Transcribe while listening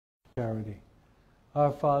charity.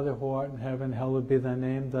 Our Father who art in heaven, hallowed be thy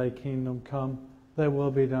name. Thy kingdom come, thy will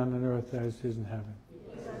be done on earth as it is in heaven.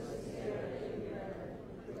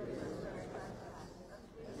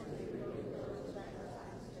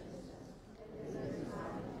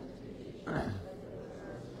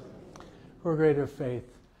 For greater faith.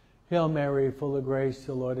 Hail Mary, full of grace,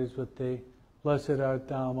 the Lord is with thee. Blessed art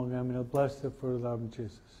thou among women, and blessed the fruit of thy womb,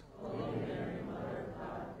 Jesus. Holy Mary, Mother of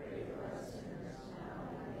God, pray for us sinners, now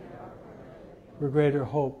and at the hour of our death. For greater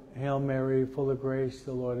hope. Hail Mary, full of grace,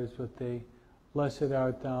 the Lord is with thee. Blessed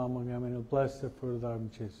art thou among women, and blessed the fruit of thy womb,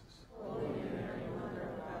 Jesus. Holy Mary, Mother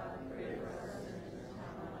of God, pray for us sinners,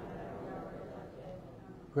 now and at the hour of our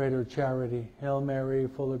death. Greater charity. Hail Mary,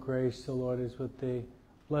 full of grace, the Lord is with thee.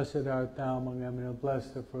 Blessed art thou among women, and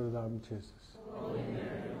blessed the fruit of thy womb, Jesus. Holy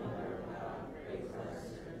Mary, Mother of God, pray for us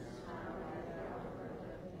sinners, now and at the hour of our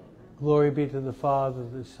death. Glory be to the Father,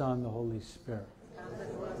 the Son, and the Holy Spirit. As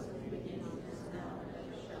it was in the beginning, is now, and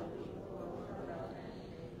ever shall be, world without end.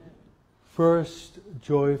 Amen. First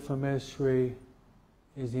joyful mystery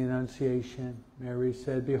is the Annunciation. Mary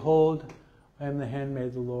said, Behold, I am the handmaid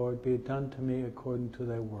of the Lord. Be it done to me according to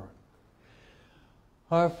thy word.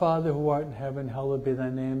 Our Father who art in heaven, hallowed be thy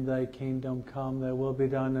name. Thy kingdom come, thy will be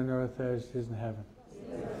done on earth as it is in heaven.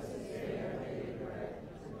 Give us this day our daily bread,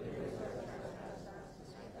 and forgive us our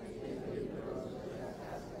trespasses, as we forgive those who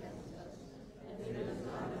trespass against us. And lead us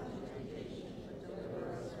not into temptation, but deliver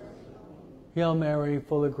us from evil. Hail Mary,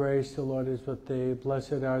 full of grace, the Lord is with thee.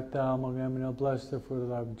 Blessed art thou among women, and blessed the fruit of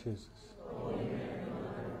thy womb, Jesus. Holy Mary,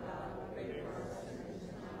 Mother of God, pray for us sinners,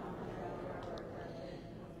 now and at the hour of our death.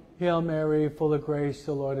 Hail Mary, full of grace,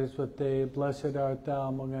 the Lord is with thee. Blessed art thou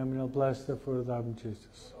among women, and blessed the fruit of thy womb,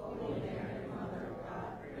 Jesus. Holy Mary, Mother of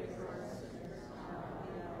God, pray for us sinners, now and at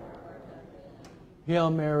the hour of our death.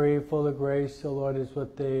 Hail Mary, full of grace, the Lord is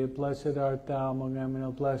with thee. Blessed art thou among women,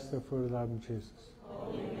 and blessed the fruit of thy womb, Jesus.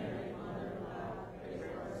 Holy Mary, Mother of God, pray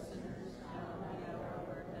for us sinners, now and at the hour of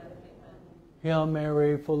our death. Amen. Hail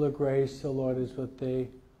Mary, full of grace, the Lord is with thee.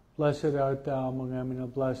 Blessed art thou among women,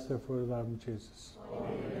 and blessed the fruit of thy womb, Jesus. Holy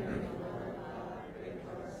Mary, Mother of God, pray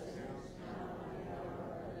for us sinners, now and at the hour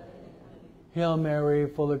of our death. Amen. Hail Mary,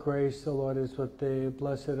 full of grace, the Lord is with thee.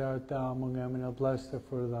 Blessed art thou among women, and blessed the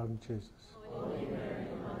fruit of thy womb, Jesus. Holy Mary,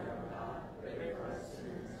 Mother of God, pray for us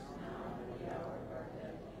sinners, now and at the hour of our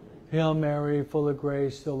death. Amen. Hail Mary, full of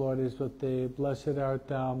grace, the Lord is with thee. Blessed art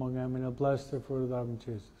thou among women, and blessed the fruit of thy womb,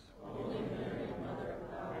 Jesus. Holy Mary, Mother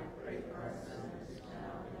of God, pray for us sinners,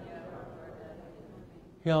 now and at the hour of our death.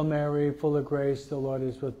 Amen. Hail Mary, full of grace, the Lord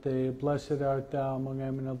is with thee. Blessed art thou among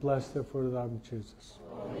women, and blessed the fruit of thy womb, Jesus.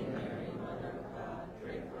 Holy Mary, Mother of God,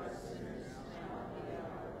 pray for us sinners, now and at the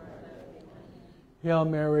hour of our death. Amen. Hail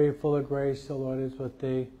Mary, full of grace, the Lord is with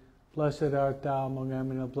thee. Blessed art thou among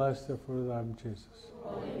women, and blessed the fruit of thy womb, Jesus.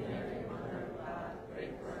 Holy Mary, Mother of God, pray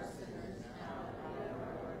for us sinners, now and at the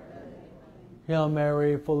hour of our death. Amen. Hail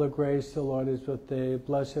Mary, full of grace, the Lord is with thee.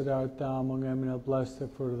 Blessed art thou among women, and blessed the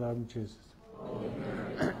fruit of thy womb, Jesus. Holy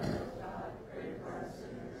Mary, Mother of God, pray for us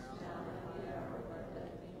sinners, now and at the hour of our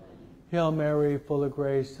death. Amen. Hail Mary, full of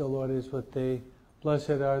grace, the Lord is with thee.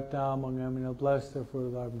 Blessed art thou among women, and blessed the fruit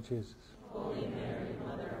of thy womb, Jesus. Holy Mary,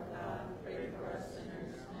 Mother of God, pray for us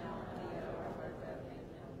sinners, now and at the hour of our death.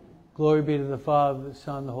 Amen. Glory be to the Father, the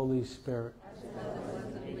Son, and the Holy Spirit. As it was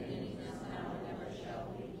in the beginning, is now, and ever shall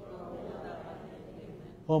be, world without end.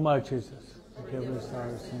 Amen. O my Jesus, forgive us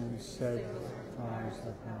our sins, save us from fires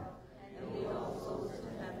of hell. And lead all souls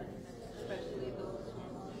to heaven, especially those who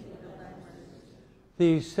most need of thy mercy.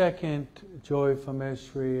 The second joyful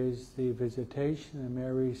mystery is the visitation. And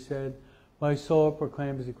Mary said, My soul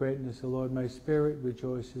proclaims the greatness of the Lord. My spirit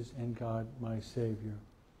rejoices in God, my Savior.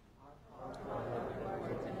 Our Father, who art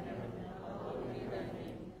in heaven, hallowed be thy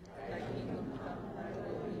name. Thy kingdom come, thy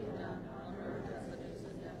will be done, on earth as it is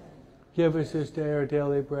in heaven. Give us this day our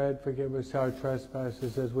daily bread. Forgive us our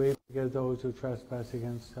trespasses, as we forgive those who trespass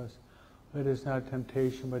against us. Lead us not into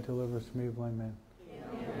temptation, but deliver us from evil. Amen. Hail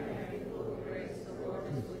Mary, full of grace, the Lord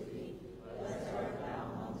is with thee. Blessed art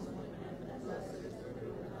thou amongst women, and blessed is the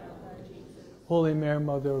fruit of thy womb, Jesus. Holy Mary,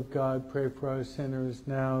 Mother of God, pray for us sinners,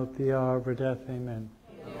 now at the hour of our death. Amen.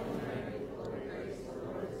 Hail Mary, full of grace, the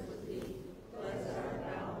Lord is with thee. Blessed art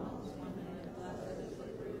thou amongst women, and blessed is the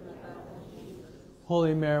fruit of thy womb, Jesus.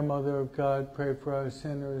 Holy Mary, Mother of God, pray for us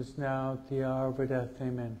sinners, now at the hour of our death.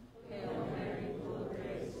 Amen. Hail Mary, full of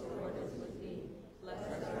grace, the Lord is with thee.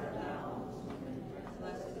 Blessed art thou amongst women, and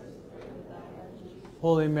blessed is the fruit of thy womb, Jesus.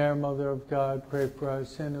 Holy Mary, Mother of God, pray for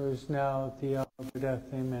us sinners, now at the hour of our death.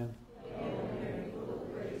 Amen. Hail Mary, full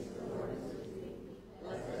of grace, the Lord is with thee.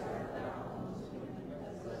 Blessed art thou amongst women,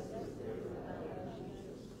 and blessed is the fruit of thy womb,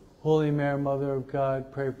 Jesus. Holy Mary, Mother of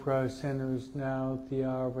God, pray for us sinners now at the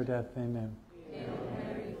hour of our death. Amen. Hail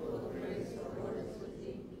Mary, full of grace, the Lord is with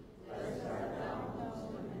thee. Blessed art thou amongst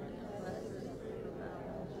women, and blessed is the fruit of thy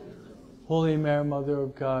womb, Jesus. Holy Mary, Mother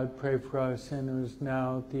of God, pray for us sinners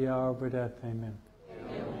now at the hour of our death. Amen.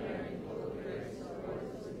 Hail Mary, full of grace, the Lord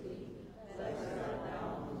is with thee. Blessed art thou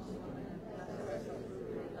amongst women, and blessed is the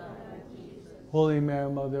fruit of thy womb, Jesus. Holy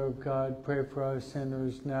Mary, Mother of God, pray for us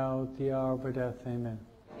sinners now at the hour of our death. Amen.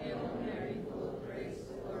 Hail Mary, full of grace,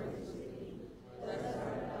 the Lord is with thee. Blessed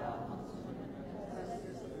art thou amongst women, and blessed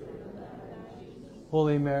is the fruit of thy womb, Jesus.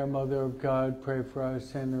 Holy Mary, Mother of God, pray for us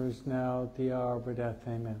sinners now at the hour of our death.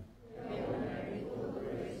 Amen. Hail Mary, full of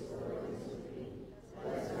grace, the Lord is with thee.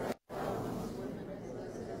 Blessed art thou amongst women, and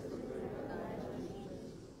blessed is the fruit of thy womb, Jesus.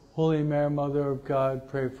 Holy Mary, Mother of God,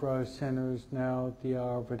 pray for us sinners now at the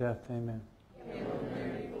hour of our death. Amen. Hail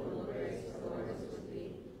Mary, full of grace, the Lord is with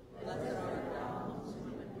thee. Blessed art thou amongst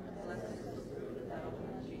women, and blessed is the fruit of thy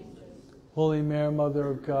womb, Jesus. Holy Mary, Mother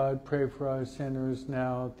of God, pray for us sinners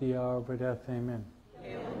now at the hour of our death. Amen.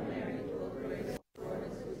 Hail Mary, full of grace, the Lord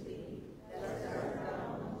is with thee. Blessed art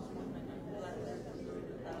thou amongst women, and blessed is the fruit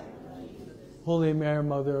of thy womb, Jesus. Holy Mary,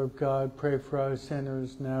 Mother of God, pray for us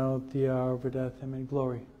sinners now at the hour of our death. Amen.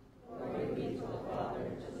 Glory. Glory be to the Father,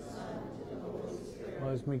 to the Son, and to the Holy Spirit.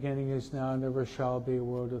 As beginning is now and ever shall be, a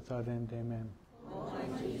world without end. Amen. O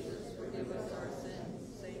my Jesus, forgive us our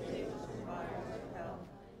sins, save us from fires of hell,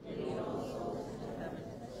 and lead all souls into heaven,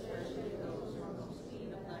 especially those who are most in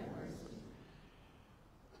need of thy mercy.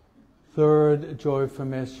 Third joyful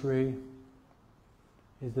mystery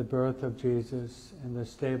is the birth of Jesus in the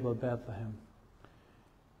stable of Bethlehem.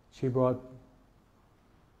 She brought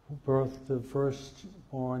birth to the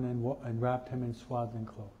firstborn and wrapped him in swaddling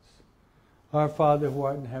clothes. Our Father who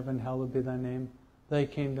art in heaven, hallowed be thy name. Thy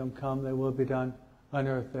kingdom come, thy will be done, on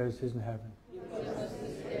earth as it is in heaven. Give us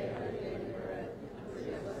this day our daily bread, and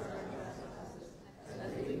forgive us our trespasses,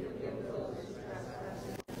 as we forgive those who trespass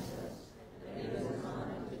against us. And lead us not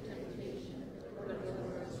into temptation, but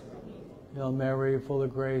deliver us from evil. Hail Mary, full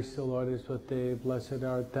of grace, the Lord is with thee. Blessed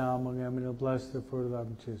art thou among women, and blessed the fruit of thy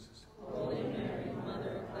womb, Jesus. Holy Mary,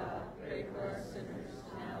 Mother of God, pray for us sinners,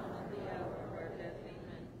 now and at the hour of our death.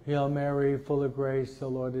 Amen. Hail Mary, full of grace, the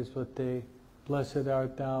Lord is with thee. Blessed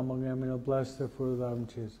art thou among women, and blessed the fruit of thy womb,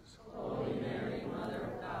 Jesus. Holy Mary, Mother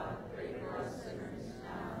of God, pray for us sinners,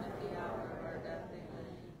 now and at the hour of our death. Amen.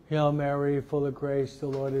 Hail Mary, full of grace, the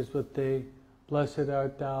Lord is with thee. Blessed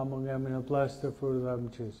art thou among women, and blessed the fruit of thy womb,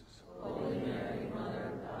 Jesus. Holy Mary,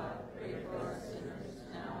 Mother of God, pray for us sinners,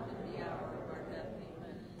 now and at the hour of our death.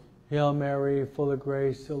 Amen. Hail Mary, full of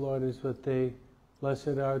grace, the Lord is with thee.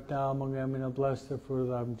 Blessed art thou among women, and blessed the fruit of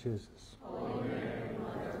thy womb, Jesus. Holy Mary,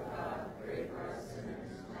 Mother of God, pray for us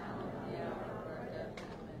sinners, now and at the hour of our death.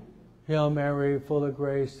 Amen. Hail Mary, full of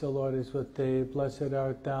grace, the Lord is with thee. Blessed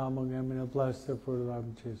art thou among women, and blessed the fruit of thy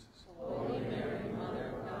womb, Jesus. Holy Mary, Mother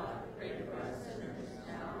of God, pray for us sinners,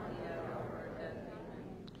 now and at the hour of our death.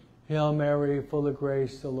 Amen. Hail Mary, full of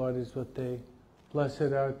grace, the Lord is with thee.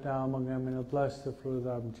 Blessed art thou among women, and blessed the fruit of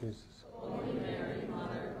thy womb, Jesus. Holy Mary,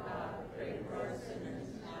 Mother of God, pray for us sinners,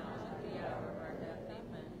 now and at the hour of our death.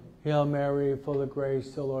 Amen. Hail Mary, full of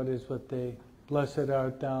grace, the Lord is with thee. Blessed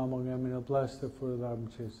art thou among women, and blessed the fruit of thy womb,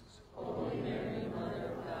 Jesus. Holy Mary,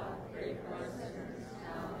 Mother of God, pray for us sinners,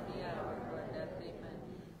 now and at the hour of our death. Amen.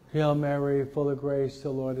 Hail Mary, full of grace, the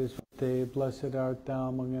Lord is with thee. Blessed art thou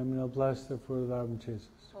among women, and blessed the fruit of thy womb, Jesus.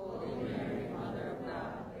 Holy Mary, Mother of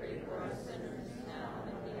God, pray for us sinners, now and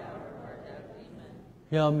at the hour of our death. Amen.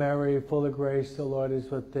 Hail Mary, full of grace, the Lord is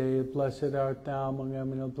with thee. Blessed art thou among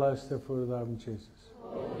women, and blessed the fruit of thy womb, Jesus.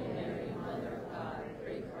 Holy Mary, Mother of God,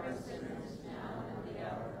 pray for us sinners, now and at the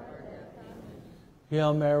hour of our death. Amen.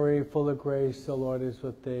 Hail Mary, full of grace, the Lord is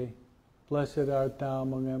with thee. Blessed art thou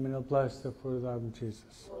among women, and blessed the fruit of thy womb,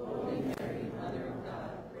 Jesus. Holy Mary, Mother of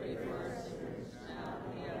God, pray for us sinners, now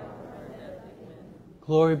and at the hour of our death. Amen.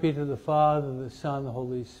 Glory be to the Father, the Son, and the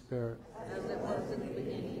Holy Spirit. As it was in the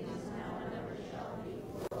beginning, is now, and ever shall be,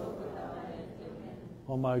 world without end. Amen.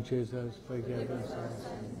 O my Jesus, forgive us our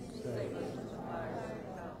sins. Save us.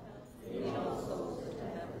 Lead all souls into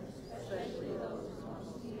heaven, especially those who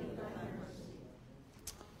most need thy mercy.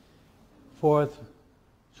 Fourth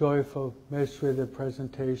joyful mystery, the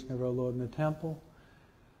presentation of our Lord in the temple.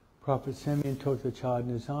 Prophet Simeon took the child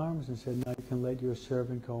in his arms and said, "Now you can let your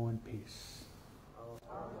servant go in peace."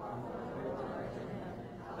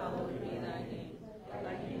 Hallowed be thy name.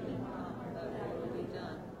 Thy kingdom come, thy will be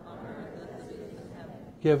done, on earth as it is in heaven.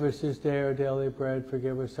 Give us this day our daily bread.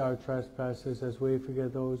 Forgive us our trespasses as we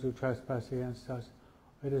forgive those who trespass against us.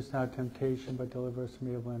 Lead us not into temptation, but deliver us from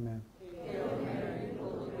evil. Amen. Hail Mary,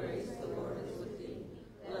 full of grace, the Lord is with thee.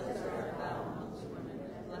 Blessed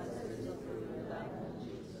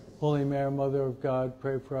Holy Mary, Mother of God,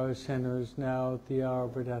 pray for us sinners, now at the hour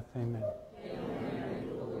of our death. Amen. Hail Mary,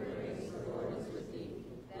 full of grace, the Lord is with thee.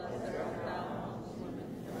 Blessed art thou amongst women,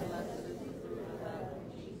 and blessed is the fruit of thy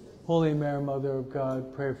womb, Jesus. Holy Mary, Mother of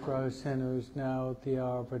God, pray for us sinners, now at the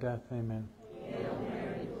hour of our death. Amen. Hail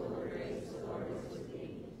Mary, full of grace, the Lord is with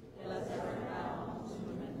thee. Blessed art thou amongst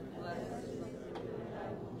women, and blessed is the fruit of thy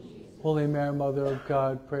womb, Jesus. Holy Mary, Mother of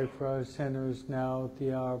God, pray for us sinners, now at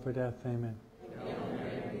the hour of our death. Amen. Hail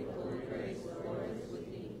Mary, full of grace, the Lord is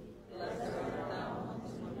with thee. Blessed art thou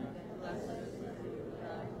amongst women, and blessed is the fruit of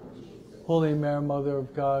thy womb, Jesus. Holy Mary, Mother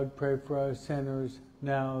of God, pray for us sinners,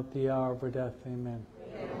 now at the hour of our death. Amen.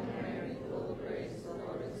 Hail Mary, full of grace, the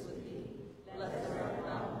Lord is with thee. Blessed art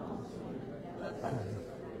thou amongst women, and blessed is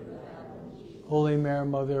the fruit of thy womb, Jesus. Holy Mary,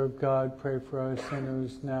 Mother of God, pray for us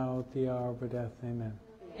sinners, now at the hour of our death. Amen.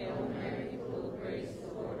 Hail Mary, full of grace, the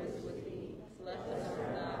Lord is with thee. Blessed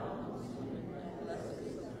art thou amongst women, and blessed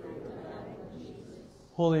is the fruit of thy womb, Jesus.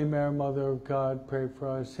 Holy Mary, Mother of God, pray for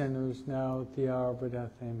us sinners, now at the hour of our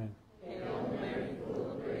death. Amen. Hail Mary,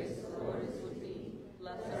 full of grace, the Lord is with thee.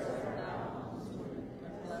 Blessed art thou amongst women,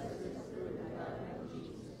 and blessed is the fruit of thy womb,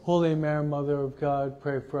 Jesus. Holy Mary, Mother of God,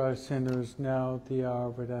 pray for us sinners, now at the hour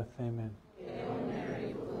of our death. Amen. Hail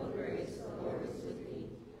Mary, full of grace, the Lord is with thee.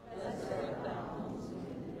 Blessed art thou amongst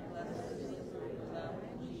women, and blessed is the fruit of thy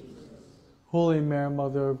womb, Jesus. Holy Mary,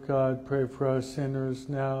 Mother of God, pray for us sinners,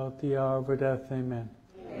 now at the hour of our death. Amen.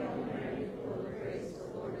 Hail Mary, full of grace, the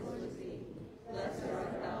Lord is with thee. Blessed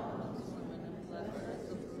art thou amongst women, and blessed is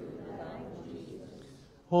the fruit of thy womb, Jesus.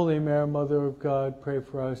 Holy Mary, Mother of God, pray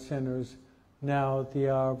for us sinners, now at the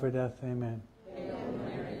hour of our death. Amen. Hail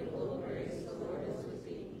Mary, full of grace, the Lord is with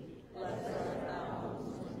thee. Blessed art thou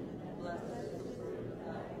amongst women, and blessed is the fruit of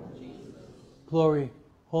thy womb, Jesus. Glory.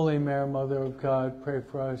 Holy Mary, Mother of God, pray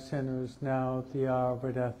for us sinners, now at the hour of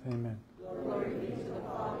our death. Amen. Glory be to the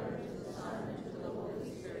Father, and to the Son, and to the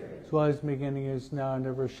Holy Spirit. As was beginning, is now, and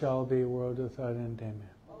ever shall be, world without end. Amen.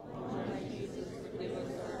 O my Jesus, forgive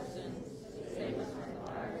us our sins, save us from the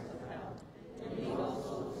fires of hell, and lead all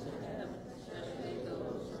souls into heaven, especially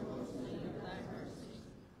those who are most in need of thy mercy.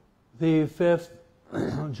 The fifth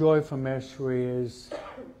joyful mystery is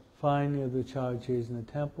finding of the child Jesus in the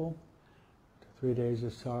temple. After 3 days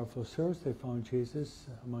of sorrowful service, they found Jesus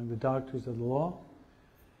among the doctors of the law.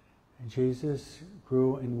 And Jesus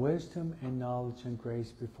grew in wisdom and knowledge and grace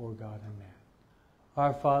before God and man.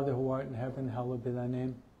 Our Father who art in heaven, hallowed be thy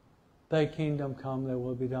name. Thy kingdom come, thy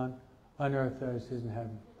will be done, on earth as it is in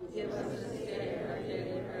heaven. Give us this day our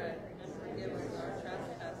daily bread, and forgive us our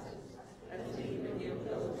trespasses, as we forgive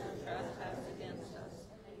those who trespass against us.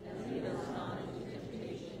 And lead us not into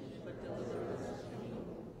temptation, but deliver us from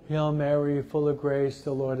evil. Hail Mary, full of grace,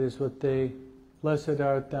 the Lord is with thee. Blessed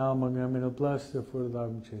art thou among women, and blessed the fruit of thy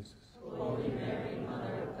womb, Jesus. Holy Mary,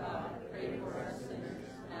 Mother of God, pray for us sinners,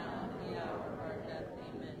 now and at the hour of our death.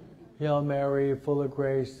 Amen. Hail Mary, full of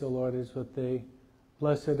grace, the Lord is with thee.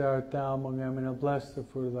 Blessed art thou among women, and blessed the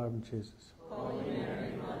fruit of thy womb, Jesus. Holy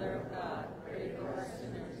Mary, Mother of God, pray for us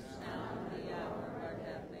sinners, now and at the hour of our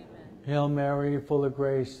death. Amen. Hail Mary, full of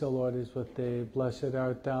grace, the Lord is with thee. Blessed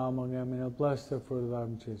art thou among women, and blessed the fruit of thy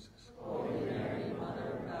womb, Jesus. Holy Mary,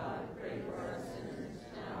 Mother of God, pray for us sinners,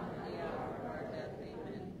 now and at the hour of our death.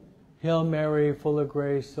 Amen. Hail Mary, full of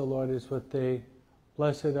grace, the Lord is with thee.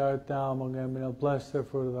 Blessed art thou among women, and blessed the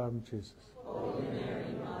fruit of thy womb, Jesus. Holy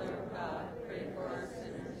Mary, Mother of God, pray for us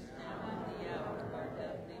sinners, now and at the hour of our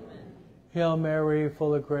death. Amen. Hail Mary,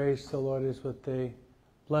 full of grace, the Lord is with thee.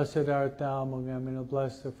 Blessed art thou among women, and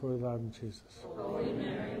blessed the fruit of thy womb, Jesus. Holy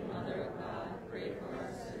Mary, Mother of God, pray for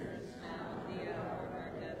us sinners, now and at the hour of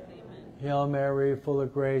our death. Amen. Hail Mary, full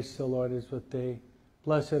of grace, the Lord is with thee.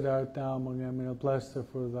 Blessed art thou among women, and blessed the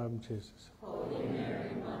fruit of thy womb, Jesus. Holy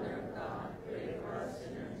Mary, Mother of God, pray for us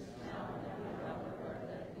sinners, now and at the hour of our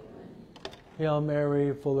death. Amen. Hail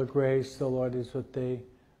Mary, full of grace, the Lord is with thee.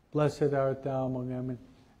 Blessed art thou among women,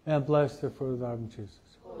 and blessed the fruit of thy womb,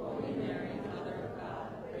 Jesus. Holy Mary, Mother of God,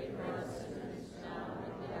 pray for us sinners, now and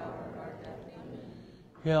at the hour of our death. Amen.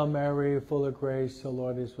 Hail Mary, full of grace, the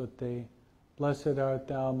Lord is with thee. Blessed art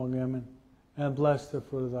thou among women, and blessed the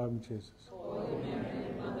fruit of thy womb, Jesus. Holy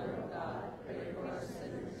Mary, Mother of God, pray for us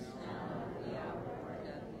sinners, now and at the hour of our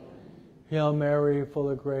death. Amen. Hail Mary, full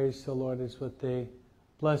of grace, the Lord is with thee.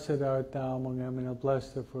 Blessed art thou among women, and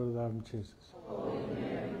blessed the fruit of thy womb, Jesus. Holy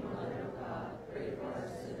Mary, Mother of God, pray for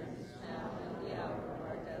us sinners, now and at the hour of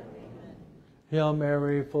our death. Amen. Hail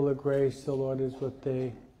Mary, full of grace, the Lord is with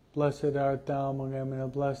thee. Blessed art thou among women,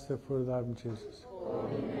 and blessed the fruit of thy womb, Jesus.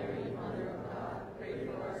 Holy Mary, Mother of God, pray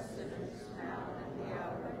for us sinners, now and at the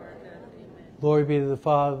hour of our death. Amen. Glory be to the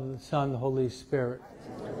Father, the Son, and the Holy Spirit.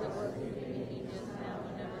 As it was in the beginning, is now,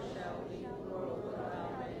 and ever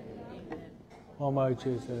O my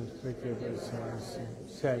Jesus, forgive us our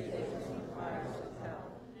sins. Save us.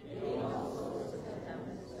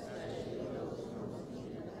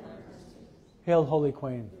 Hail, Holy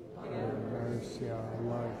Queen. Have mercy, our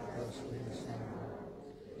life, our sweetness.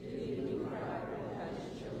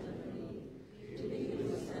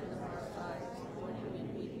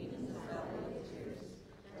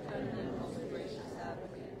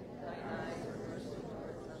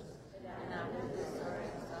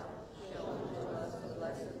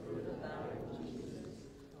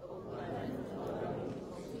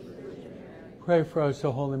 Pray for us,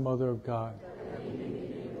 O Holy Mother of God.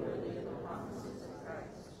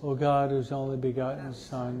 O God, whose only begotten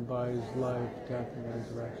Son, by his life, death, and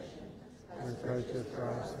resurrection, has purchased for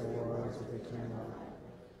us the worlds of eternal life.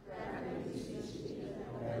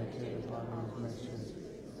 Meditate upon his mission,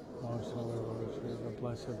 most holy Rosary of the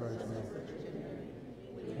Blessed Virgin Mary.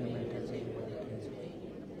 And make us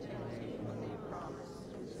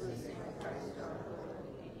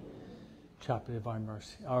Chapter of Divine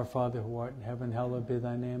Mercy. Our Father who art in heaven, hallowed be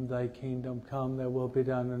thy name. Thy kingdom come, thy will be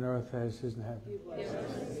done on earth as it is in heaven. Give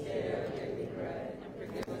us this day our daily bread, and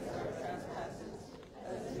forgive us our trespasses,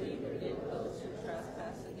 as we forgive those who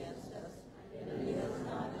trespass against us. And lead us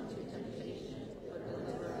not into temptation, but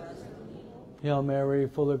deliver us from evil. Hail Mary,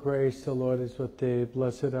 full of grace, the Lord is with thee.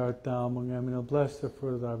 Blessed art thou among women, and blessed the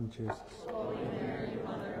fruit of thy womb, Jesus. Holy Mary,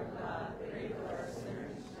 Mother of God, pray for us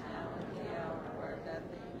sinners, now and at the hour of our death.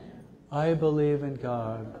 Amen. I believe in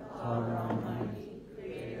God, Father Almighty.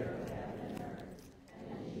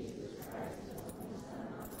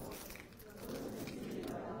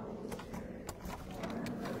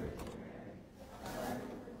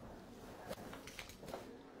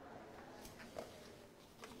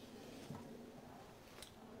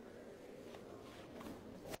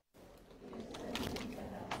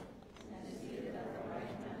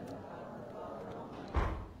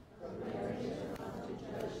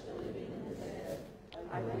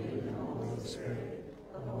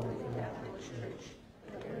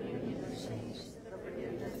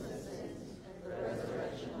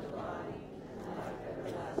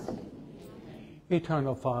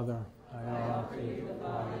 Eternal Father, I offer you the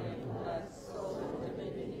body and blood, soul, and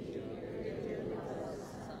divinity of your dearly beloved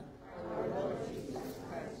Son, our Lord Jesus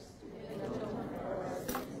Christ, in atonement for our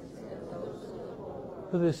sins and those of the whole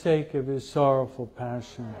world. for the sake of his sorrowful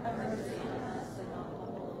passion. Have mercy on us and on the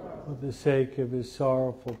whole world. For the sake of his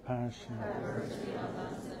sorrowful passion. Have mercy on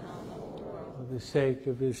us and on the whole world. For the sake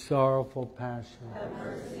of his sorrowful passion. Have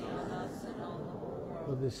mercy on us and on the whole world.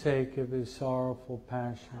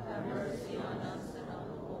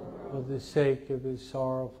 For the sake of his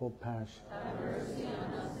sorrowful passion. Have mercy on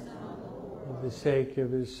us and on the whole world. For the sake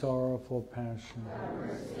of his sorrowful passion. Have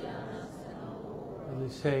mercy on us and on the whole world.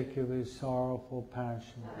 For the sake of his sorrowful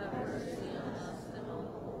passion. Have mercy on us and on the whole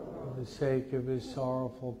world. For the sake of his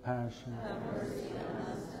sorrowful passion. Have mercy on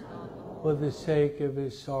us and on the whole world. For the sake of his sorrowful passion. Have mercy on us and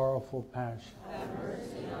on the whole world. For the sake of his sorrowful passion. Have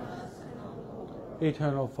mercy on us and on the whole world.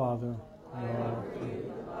 Eternal Father, I I offer offer you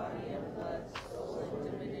the body and blood, soul,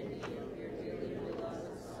 and divinity of your dearly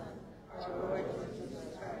beloved Son, our Lord Jesus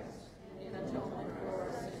Christ, in atonement for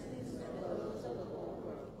our sins and those of the whole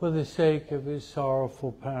world. for the sake of his sorrowful passion.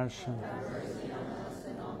 Have mercy on us and on the whole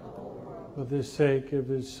world. For the sake of his sorrowful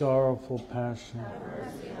passion. Have mercy on us and on the whole world.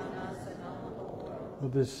 For the sake of his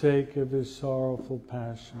sorrowful passion. Have mercy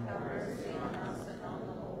on us and on the whole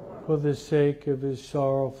world. For the sake of his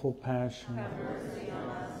sorrowful passion. Have mercy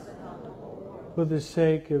on us and on the whole world. For the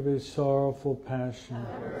sake of his sorrowful passion.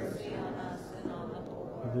 Have mercy on us and on the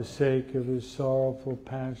whole For world. the sake of his sorrowful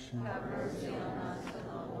passion. Have mercy on us and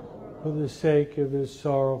on the whole world. For the sake of his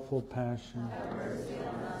sorrowful passion. Have mercy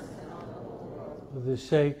on us and on the whole world. For the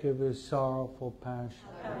sake of his sorrowful passion.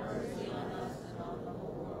 Have mercy on us and on the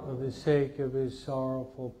whole world. For the sake of his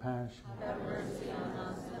sorrowful passion. Have mercy on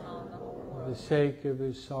us and on the whole For world. the sake of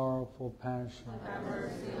his sorrowful passion. Have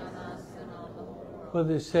mercy on us and on the whole world. For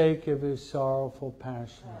the sake of his sorrowful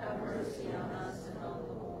passion. Have mercy on us and on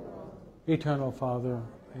the whole world. Eternal Father,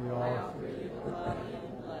 we I offer offer you the body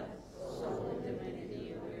and blood, soul, and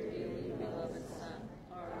divinity of your dearly beloved Son,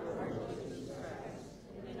 our Lord Jesus Christ,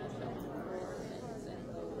 in atonement for our sins and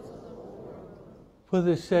those of the whole world. for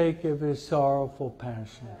the sake of his sorrowful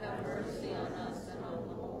passion. Have mercy on us and on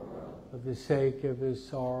the whole world. For the sake of his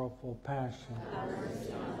sorrowful passion. Have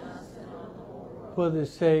mercy on us and on the whole world. For the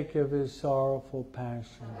sake of his sorrowful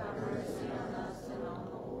passion. Have mercy on us and on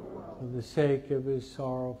the whole world. For the sake of his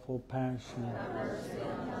sorrowful passion. Have mercy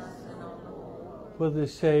on us and on the whole world. For the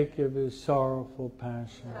sake of his sorrowful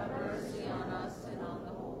passion. Have mercy on us and on the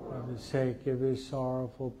whole For world. the sake of his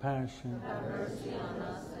sorrowful passion. Have mercy on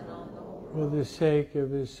us and on the whole For the sake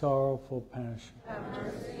of his sorrowful passion. Have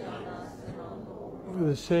mercy on us and on the whole world. For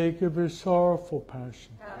the sake of his sorrowful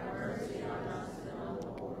passion. Have mercy on us and on the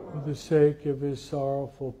whole world. For the sake of his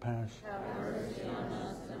sorrowful passion. Have mercy on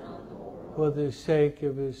us and on the whole world. For the sake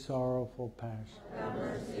of his sorrowful passion. Have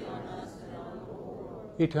mercy on us and on the whole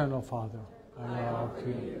world. Eternal Father, I offer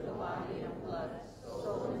you the body and blood,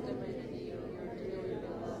 soul and divinity of your dearly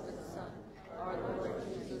beloved Son, our Lord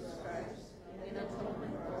Jesus Christ, in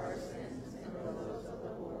atonement for our sins and those of the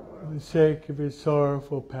whole world. for the sake of his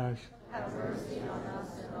sorrowful passion. Have mercy on us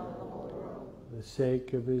and on the whole world. For the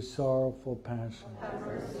sake of his sorrowful passion. Have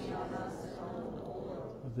mercy on us and on the whole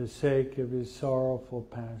world. For the sake of his sorrowful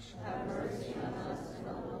passion. Have mercy on us and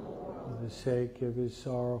on the whole world. For the sake of his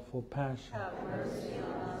sorrowful passion. Have mercy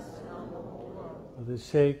on us and on the whole world. For the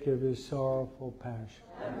sake of his sorrowful passion.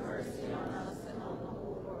 Have mercy on us and on the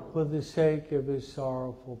whole world. For the sake of his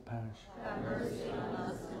sorrowful passion. Have mercy on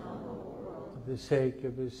us and on the whole world. For the sake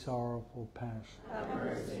of his sorrowful passion. Have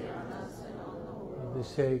mercy on us and on the whole For world. the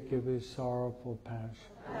sake of his sorrowful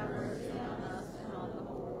passion. Have mercy on us and on the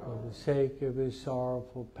whole world. For the sake of his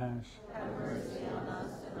sorrowful passion. Have mercy on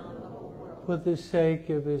us and on the whole world. For the sake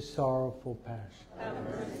of his sorrowful passion. Have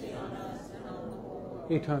mercy on us and on the whole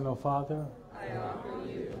world. Eternal Father, I offer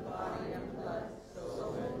you the body and blood,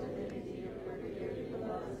 soul and divinity of your dearly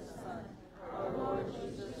beloved Son, our Lord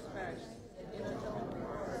Jesus Christ, in atonement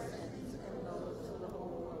for our sins and those of the whole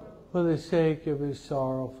world. for the sake of his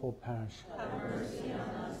sorrowful passion. Have mercy on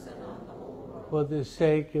us and on the whole world. For the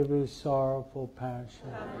sake of his sorrowful passion.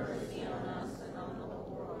 Have mercy on us and on the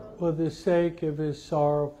whole world. For the sake of his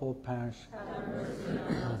sorrowful passion. Have mercy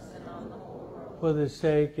on us and on the whole world. For the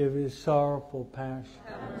sake of his sorrowful passion.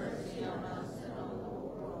 Have mercy on us and on the whole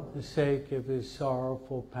world. For the sake of his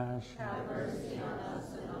sorrowful passion. Have mercy on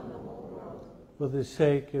us and on the whole world. For the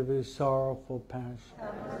sake of his sorrowful passion.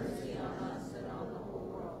 Have mercy on us and on the whole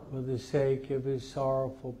world. For the sake of his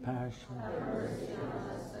sorrowful passion. Have mercy on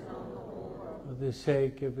us and on the whole world. For the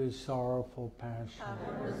sake of his sorrowful passion. Have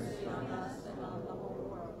mercy on us and on the whole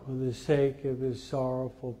world. For the sake of his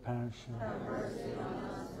sorrowful passion. Have mercy on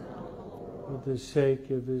us and on the whole world. For the sake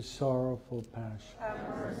of his sorrowful passion. Have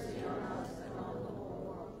mercy on us and on the whole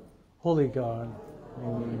world. Holy God,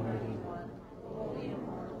 Holy Mighty, One, Holy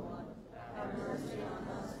Immortal One, have mercy on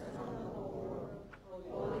us and on the whole world.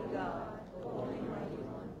 Holy God, Holy Mighty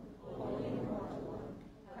One, Holy Immortal One,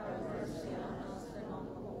 have mercy on us and on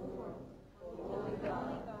the whole world. Holy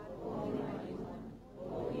God, Holy Mighty One,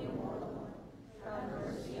 Holy Immortal One, have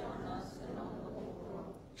mercy on us and on the whole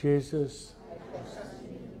world. Jesus, I trust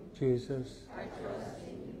in you. Jesus, I trust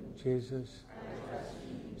in you. Jesus. I trust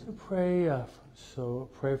in you. So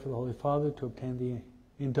pray for the Holy Father to obtain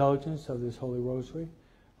the indulgence of this Holy Rosary.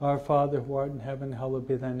 Our Father who art in heaven, hallowed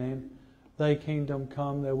be thy name. Thy kingdom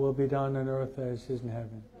come, thy will be done on earth as it is in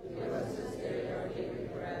heaven. Give us this day our daily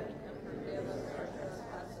bread, and forgive us our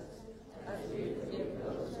trespasses, as we forgive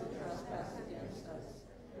those who trespass against us.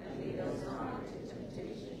 And lead us not into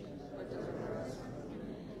temptation, but deliver us from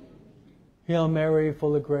evil. Hail Mary,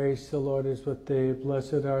 full of grace, the Lord is with thee.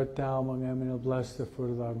 Blessed art thou among women, and blessed the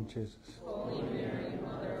fruit of thy womb, Jesus. Holy Mary,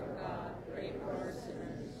 Mother of God, pray for us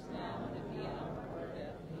sinners, now and at the hour of our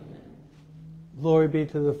death. Amen. Glory be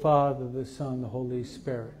to the Father, the Son, the Holy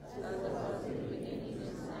Spirit. As it was in the beginning,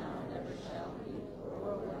 is now, and ever shall be,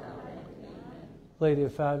 world without end. Amen. Lady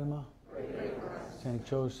of Fatima, Pray for us. Saint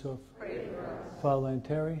Joseph, Pray for us. Father and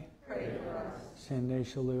Terry, Pray for us. Saint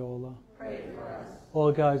Ignatius Loyola, Pray for us.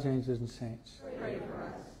 all God's angels and saints. Pray for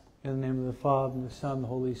us. In the name of the Father, and the Son, and the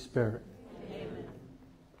Holy Spirit. Amen.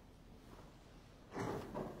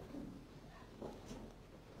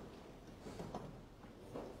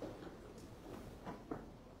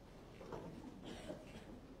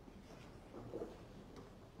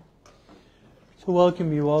 So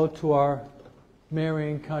welcome you all to our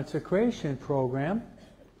Marian Consecration program.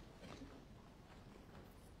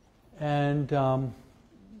 And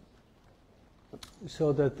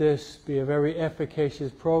so that this be a very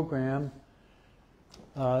efficacious program,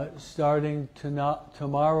 starting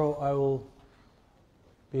tomorrow I will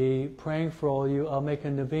be praying for all of you. I'll make a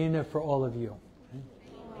novena for all of you. Thank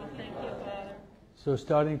you, Father. So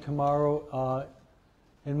starting tomorrow,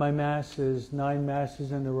 in my masses, 9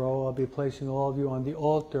 masses in a row, I'll be placing all of you on the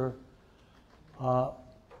altar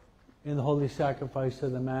in the holy sacrifice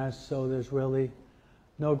of the Mass. So there's really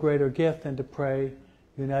no greater gift than to pray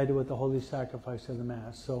united with the holy sacrifice of the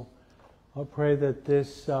Mass. So I'll pray that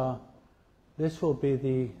this will be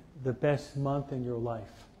the best month in your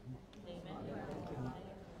life. Amen.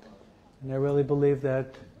 And I really believe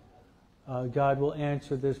that God will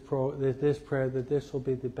answer this prayer, that this will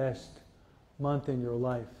be the best month in your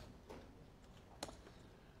life.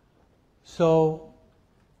 So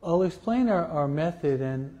I'll explain our method,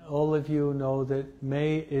 and all of you know that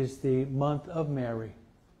May is the month of Mary.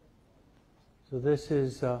 So this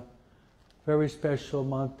is a very special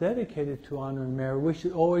month dedicated to honoring Mary. We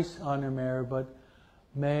should always honor Mary, but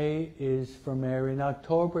May is for Mary, and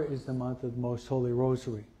October is the month of the Most Holy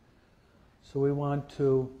Rosary. So we want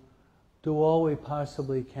to do all we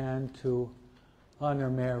possibly can to honor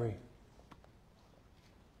Mary.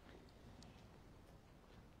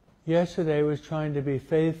 Yesterday I was trying to be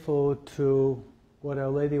faithful to what Our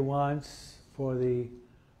Lady wants for the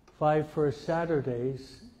 5 first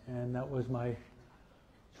Saturdays, and that was my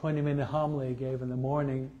 20-minute homily I gave in the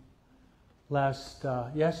morning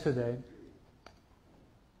yesterday.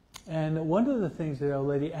 And one of the things that Our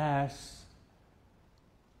Lady asks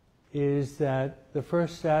is that the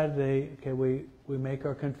first Saturday, we make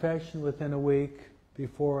our confession within a week,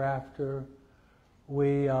 before or after.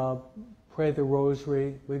 We pray the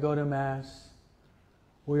rosary, we go to Mass,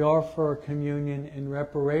 we offer communion in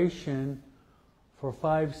reparation for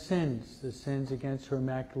 5 sins: the sins against her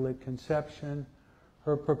Immaculate Conception,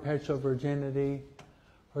 her perpetual virginity,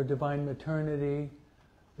 her divine maternity,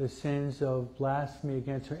 the sins of blasphemy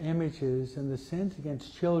against her images, and the sins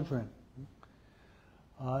against children.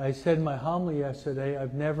 I said in my homily yesterday,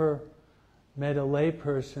 I've never met a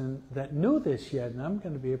layperson that knew this yet, and I'm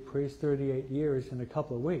going to be a priest 38 years in a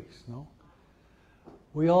couple of weeks, no?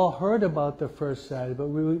 We all heard about the first Saturday, but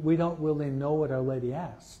we don't really know what Our Lady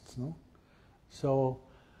asks, no? So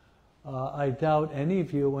I doubt any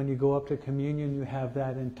of you, when you go up to communion, you have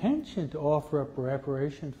that intention to offer up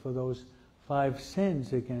reparation for those 5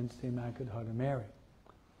 sins against the Immaculate Heart of Mary.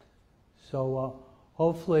 So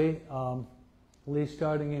hopefully, at least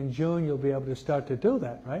starting in June, you'll be able to start to do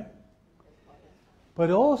that, right?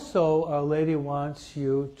 But also, Our Lady wants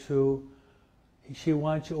you to, she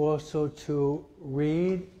wants you also to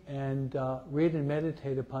read and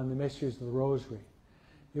meditate upon the mysteries of the Rosary.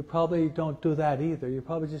 You probably don't do that either. You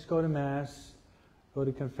probably just go to Mass, go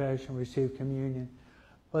to confession, receive communion.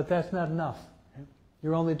 But that's not enough.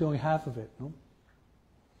 You're only doing half of it, no?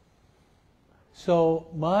 So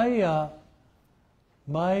my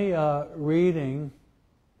reading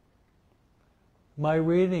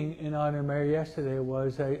in honor of Mary yesterday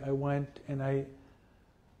was I went and I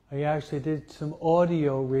actually did some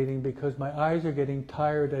audio reading, because my eyes are getting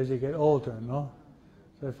tired as you get older, no?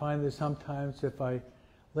 So I find that sometimes if I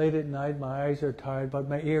late at night my eyes are tired, but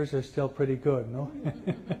my ears are still pretty good, no?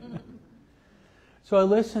 So I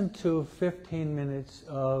listened to 15 minutes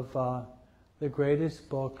of the greatest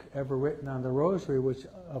book ever written on the Rosary, which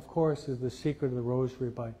of course is The Secret of the Rosary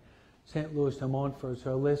by St. Louis de Montfort.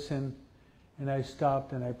 So I listened and I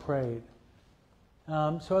stopped and I prayed.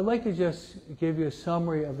 So I'd like to just give you a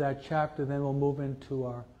summary of that chapter, then we'll move into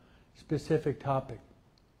our specific topic.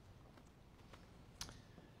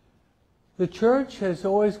 The Church has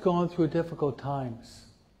always gone through difficult times,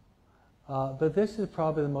 but this is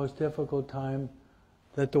probably the most difficult time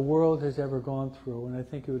that the world has ever gone through, and I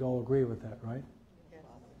think you would all agree with that, right?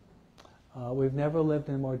 We've never lived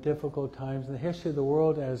in more difficult times in the history of the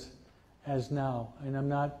world as now. And I'm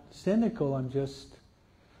not cynical, I'm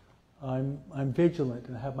vigilant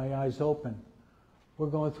and have my eyes open. We're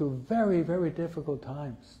going through very, very difficult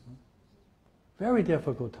times. Very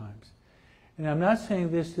difficult times. And I'm not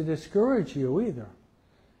saying this to discourage you either.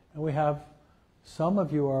 And we have, some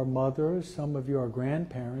of you are mothers, some of you are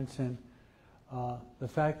grandparents, and the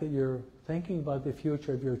fact that you're thinking about the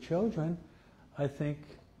future of your children, I think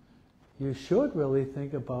you should really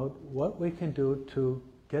think about what we can do to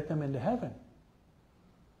get them into heaven.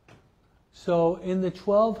 So in the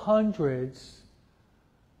 1200s,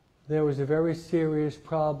 there was a very serious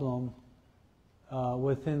problem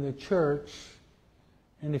within the Church.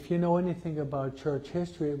 And if you know anything about Church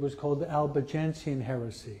history, it was called the Albigensian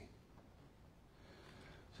heresy.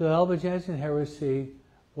 So the Albigensian heresy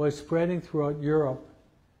was spreading throughout Europe,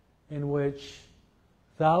 in which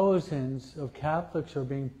thousands of Catholics are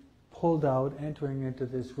being pulled out, entering into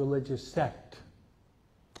this religious sect.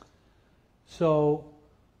 So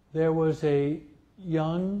there was a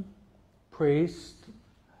young priest,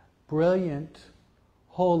 brilliant,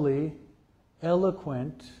 holy,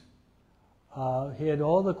 eloquent. He had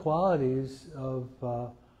all the qualities of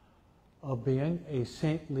being a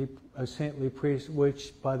saintly priest,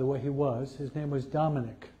 which, by the way, he was. His name was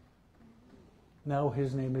Dominic. Now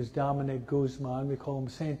his name is Dominic Guzman. We call him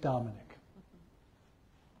Saint Dominic.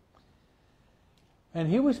 And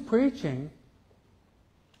he was preaching,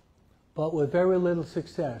 but with very little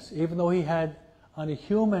success. Even though he had, on a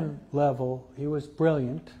human level, he was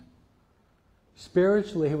brilliant.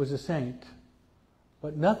 Spiritually, he was a saint.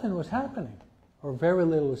 But nothing was happening, or very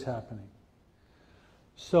little was happening.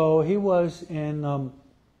 So he was in a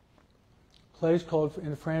place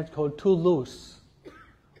in France called Toulouse,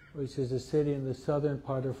 which is a city in the southern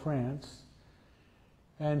part of France.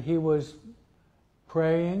 And he was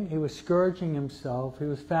praying, he was scourging himself, he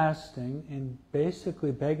was fasting, and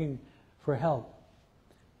basically begging for help.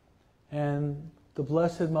 And the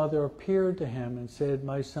Blessed Mother appeared to him and said,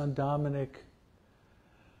 "My son Dominic,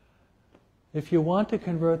 if you want to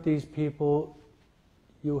convert these people,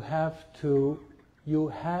 you have to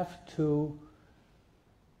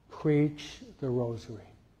preach the rosary."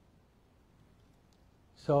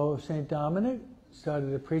 So St. Dominic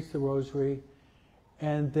started to preach the rosary,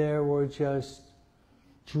 and there were just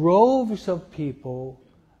droves of people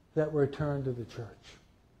that returned to the church.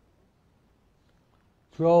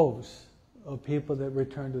 Droves of people that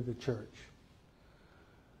returned to the church.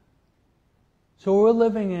 So we're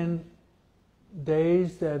living in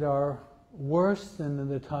days that are worse than in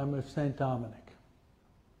the time of St. Dominic.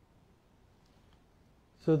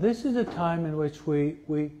 So this is a time in which we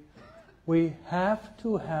have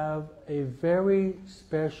to have a very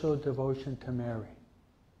special devotion to Mary.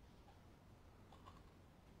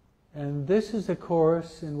 And this is a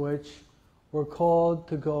course in which we're called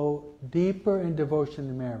to go deeper in devotion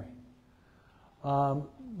to Mary.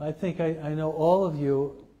 I think I know all of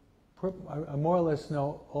you, I more or less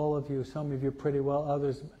know all of you, some of you pretty well,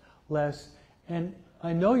 others less. And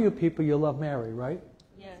I know you people, you love Mary, right?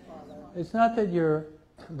 Yes. It's not that you're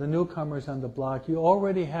the newcomers on the block. You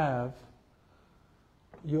already have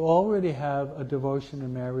a devotion to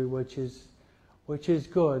Mary, which is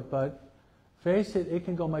good, but face it, it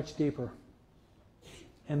can go much deeper.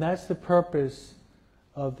 And that's the purpose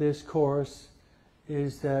of this course,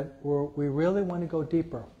 is that we really want to go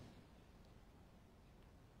deeper.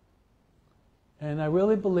 And I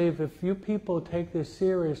really believe if you people take this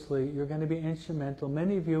seriously, you're going to be instrumental,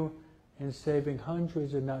 many of you, in saving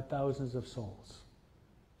hundreds if not thousands of souls.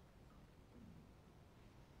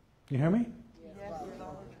 You hear me? Yes.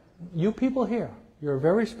 You people here, you're a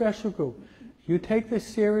very special group. You take this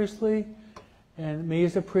seriously, and me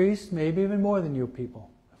as a priest, maybe even more than you people.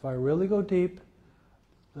 If I really go deep,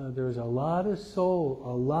 there's a lot of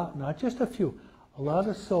not just a few, a lot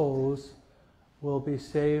of souls will be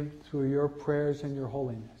saved through your prayers and your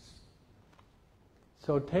holiness.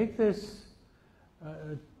 So take this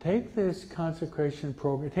consecration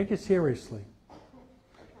program, take it seriously.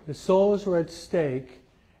 The souls are at stake,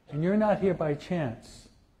 and you're not here by chance.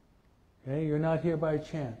 Okay? You're not here by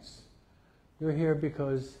chance. You're here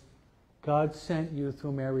because God sent you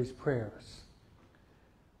through Mary's prayers.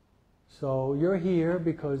 So you're here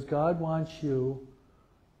because God wants you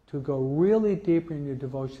to go really deeper in your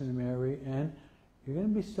devotion to Mary, and you're going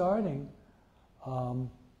to be starting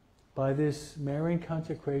by this Marian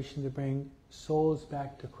consecration to bring souls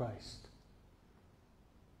back to Christ.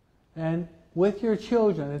 And with your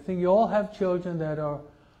children, I think you all have children that are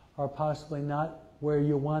possibly not where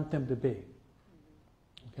you want them to be.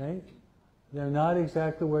 Okay? They're not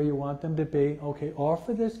exactly where you want them to be. Okay,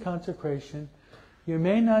 offer this consecration. You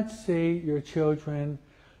may not see your children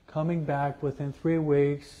coming back within 3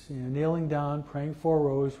 weeks, kneeling down, praying 4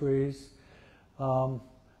 rosaries.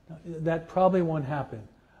 That probably won't happen.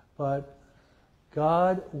 But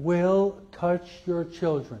God will touch your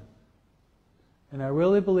children. And I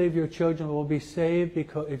really believe your children will be saved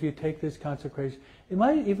because if you take this consecration. It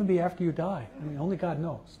might even be after you die. I mean, only God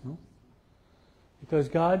knows. No? Because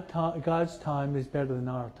God's time is better than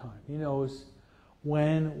our time. He knows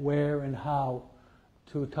when, where, and how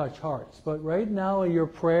to touch hearts. But right now, your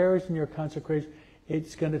prayers and your consecration,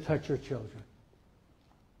 it's going to touch your children.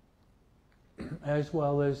 As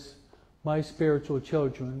well as my spiritual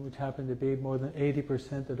children, which happen to be more than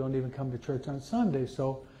 80% that don't even come to church on Sunday.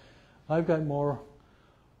 So I've got more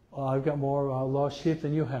lost sheep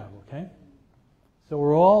than you have. Okay, so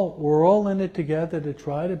we're all in it together to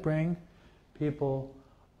try to bring people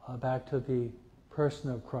back to the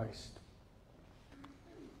person of Christ.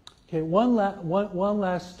 Okay, one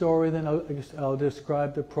last story, then I'll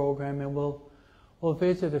describe the program, and we'll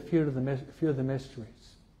visit a few of the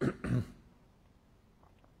mysteries.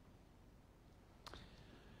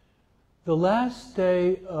 The last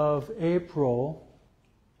day of April,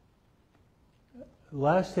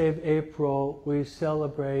 we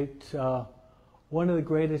celebrate one of the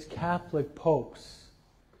greatest Catholic popes,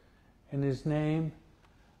 and his name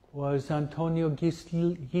was Antonio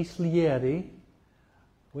Ghislieri.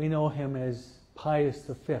 We know him as Pius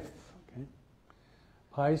V. Okay?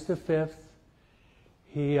 Pius V,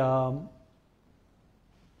 he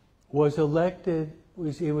was elected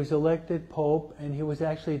pope, and he was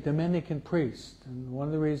actually a Dominican priest. And one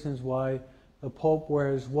of the reasons why the Pope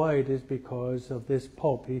wears white is because of this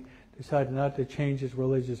Pope. He decided not to change his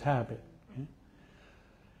religious habit. Okay?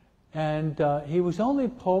 And he was only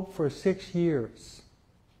Pope for 6 years.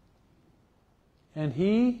 And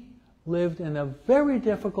he lived in a very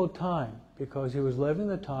difficult time because he was living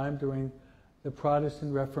the time during the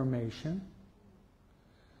Protestant Reformation.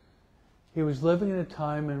 He was living in a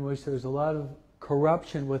time in which there was a lot of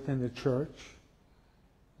corruption within the church.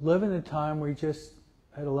 Living in a time where he just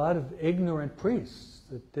had a lot of ignorant priests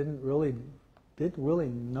that didn't really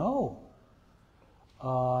know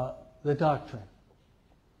the doctrine.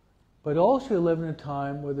 But also lived in a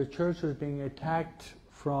time where the church was being attacked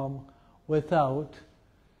from without.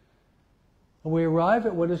 And we arrive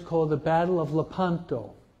at what is called the Battle of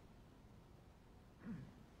Lepanto.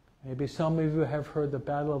 Maybe some of you have heard the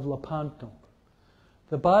Battle of Lepanto.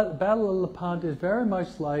 The Battle of Lepanto is very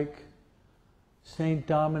much like St.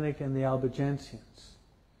 Dominic and the Albigensians.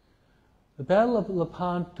 The Battle of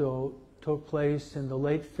Lepanto took place in the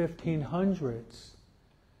late 1500s.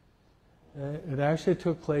 It actually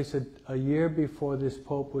took place a year before this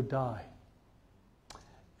Pope would die.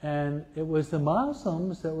 And it was the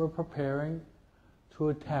Muslims that were preparing to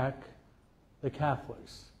attack the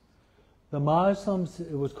Catholics. The Muslims,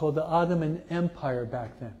 it was called the Ottoman Empire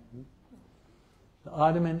back then. The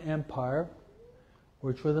Ottoman Empire,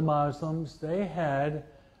 which were the Muslims, they had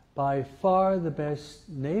by far the best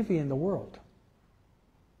navy in the world.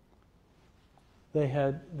 They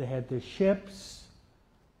had the ships,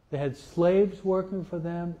 they had slaves working for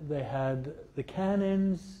them, they had the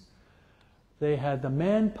cannons, they had the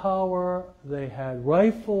manpower, they had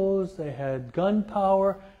rifles, they had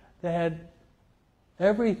gunpowder, they had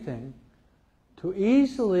everything to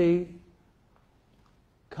easily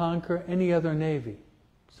conquer any other navy.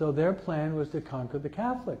 So their plan was to conquer the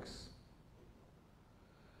Catholics.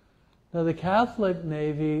 Now the Catholic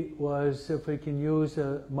Navy was, if we can use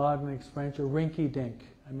a modern expression, rinky-dink.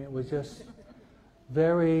 I mean, it was just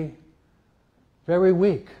very, very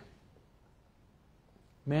weak.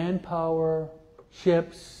 Manpower,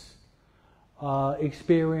 ships,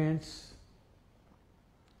 experience.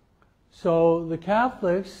 So the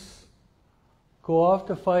Catholics go off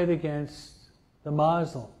to fight against the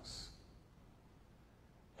Muslims.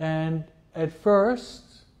 And at first,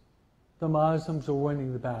 the Muslims were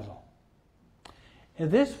winning the battle. And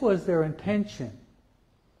this was their intention,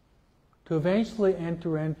 to eventually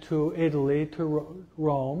enter into Italy, to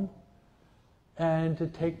Rome, and to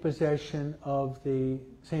take possession of the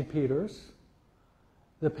St. Peter's,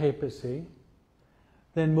 the papacy,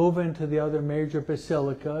 then move into the other major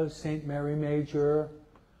basilicas, St. Mary Major,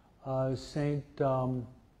 St.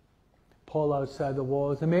 Paul outside the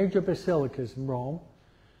walls, the major basilicas in Rome,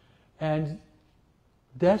 and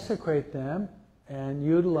desecrate them and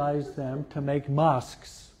utilize them to make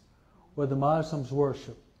mosques where the Muslims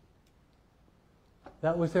worship.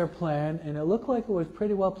 That was their plan, and it looked like it was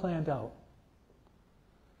pretty well planned out.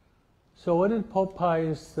 So what did Pope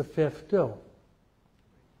Pius V do?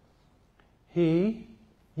 He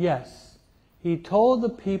told the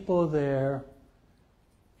people there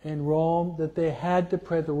in Rome that they had to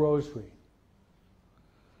pray the rosary.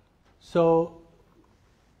 So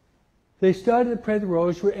they started to pray the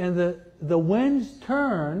rosary, and the winds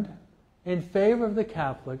turned in favor of the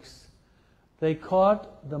Catholics. They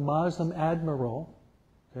caught the Muslim admiral,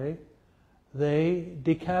 okay? They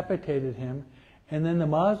decapitated him, and then the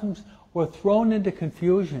Muslims were thrown into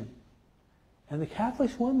confusion. And the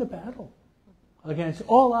Catholics won the battle against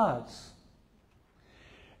all odds.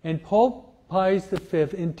 And Pope Pius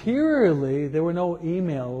V, interiorly, there were no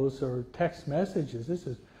emails or text messages. This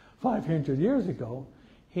is 500 years ago.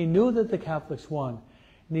 He knew that the Catholics won.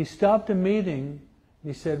 And he stopped a meeting,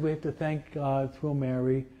 and he said, we have to thank God through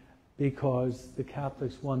Mary because the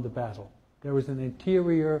Catholics won the battle. There was an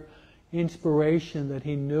interior inspiration that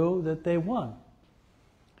he knew that they won.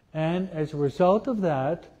 And as a result of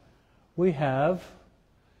that, we have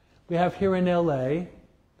here in LA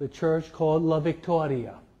the church called La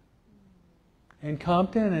Victoria. In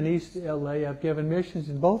Compton and East LA, I've given missions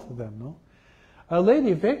in both of them. No? Our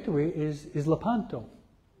Lady of Victory is Lepanto.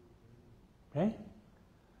 Okay?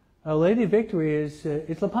 Our Lady of Victory is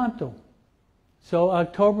Lepanto. So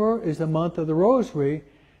October is the month of the Rosary,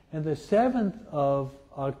 and the 7th of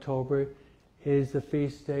October is the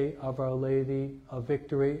feast day of Our Lady of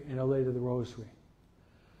Victory and Our Lady of the Rosary.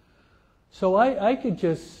 So I could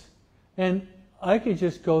just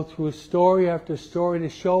go through story after story to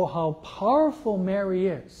show how powerful Mary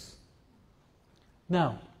is.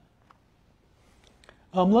 Now,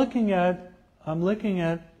 I'm looking at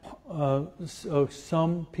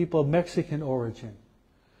some people of Mexican origin.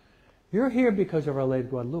 You're here because of Our Lady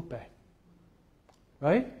of Guadalupe.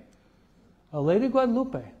 right? Our Lady of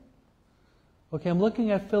Guadalupe. Okay, I'm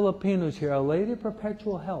looking at Filipinos here. Our Lady of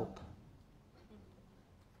Perpetual Help.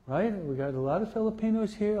 Right? We got a lot of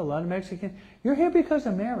Filipinos here, a lot of Mexicans. You're here because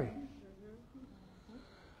of Mary.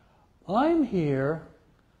 I'm here.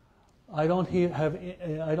 I don't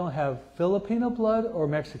have Filipino blood or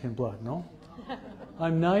Mexican blood, no?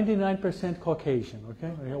 I'm 99% Caucasian,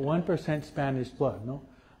 okay? I got 1% Spanish blood, no?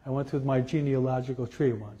 I went through my genealogical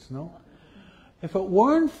tree once, no? If it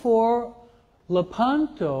weren't for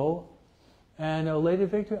Lepanto and Our Lady of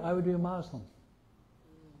Victory, I would be a Muslim.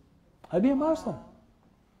 I'd be a Muslim.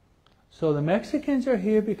 So the Mexicans are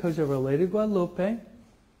here because of Our Lady of Guadalupe,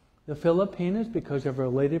 the Filipinos because of Our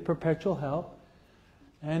Lady of Perpetual Help,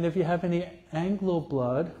 and if you have any Anglo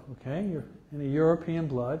blood, okay, you're any European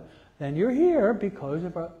blood, then you're here because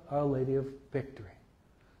of Our Lady of Victory.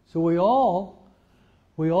 So we all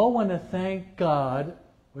want to thank God.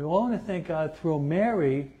 We all want to thank God through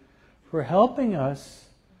Mary for helping us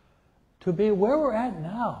to be where we're at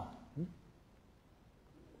now.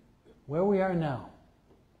 Where we are now.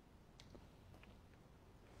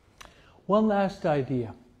 One last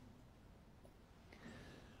idea.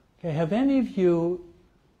 Okay, have any of you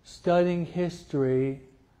studying history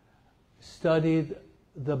studied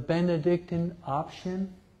the Benedictine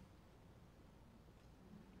option?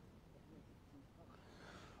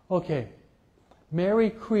 Okay, Mary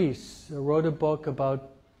Crease wrote a book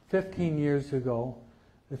about 15 years ago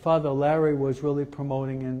that Father Larry was really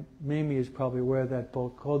promoting, and Mimi is probably aware of that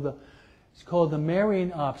book. It's called The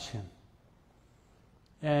Marian Option.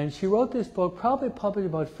 And she wrote this book, probably published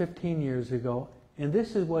about 15 years ago, and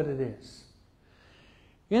this is what it is.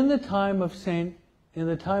 In the time of Saint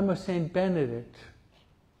Benedict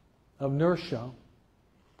of Nursia,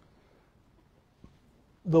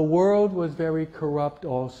 the world was very corrupt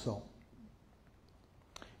also.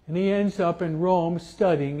 And he ends up in Rome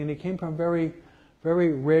studying, and he came from a very,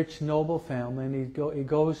 very rich, noble family, and he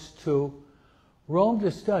goes to Rome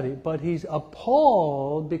to study, but he's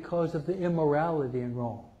appalled because of the immorality in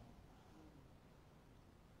Rome.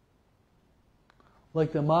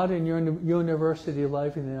 Like the modern university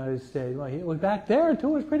life in the United States. Well, it was back there too,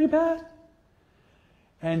 it was pretty bad.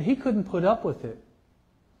 And he couldn't put up with it.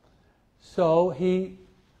 So he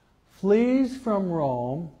flees from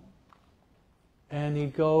Rome and he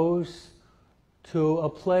goes to a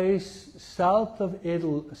place south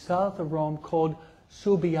of Rome called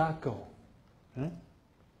Subiaco. Okay?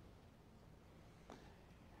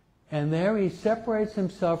 And there he separates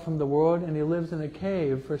himself from the world and he lives in a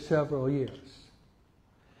cave for several years.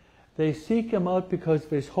 They seek him out because of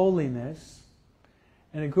his holiness,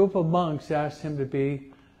 and a group of monks ask him to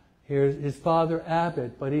be his father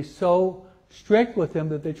abbot, but he's so strict with them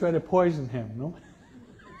that they try to poison him. No?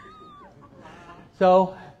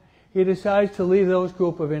 So he decides to leave those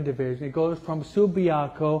group of individuals. He goes from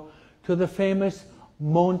Subiaco to the famous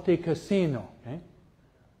Monte Cassino. Okay?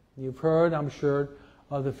 You've heard, I'm sure,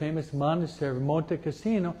 of the famous monastery of Monte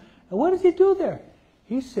Cassino. And what does he do there?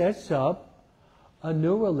 He sets up a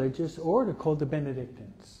new religious order called the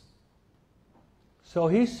Benedictines. So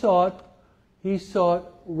he sought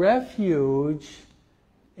refuge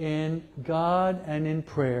in God and in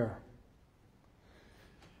prayer.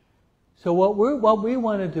 So what we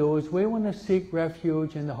want to do is we want to seek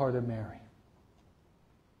refuge in the heart of Mary.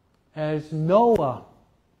 As Noah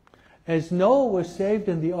was saved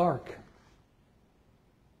in the ark,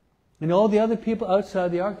 and all the other people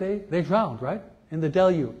outside the ark, they drowned, right? In the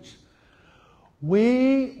deluge.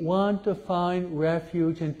 We want to find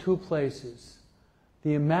refuge in two places.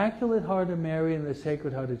 The Immaculate Heart of Mary and the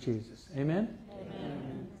Sacred Heart of Jesus. Amen?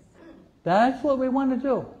 Amen. That's what we want to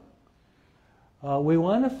do. We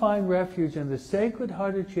want to find refuge in the Sacred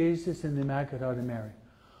Heart of Jesus and the Immaculate Heart of Mary.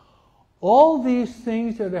 All these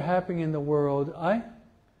things that are happening in the world,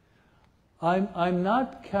 I'm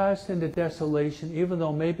not cast into desolation, even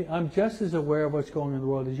though maybe I'm just as aware of what's going on in the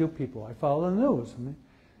world as you people. I follow the news. I mean,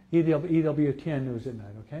 EWTN news at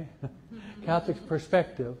night, okay? Catholic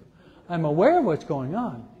perspective. I'm aware of what's going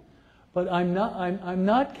on, but I'm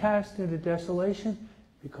not cast into desolation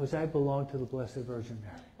because I belong to the Blessed Virgin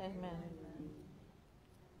Mary. Amen.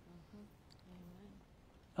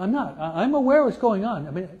 I'm not. I'm aware of what's going on.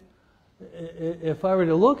 I mean, if I were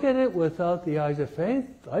to look at it without the eyes of faith,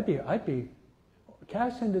 I'd be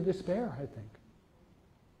cast into despair, I think.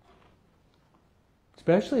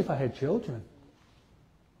 Especially if I had children.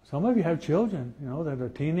 Some of you have children, that are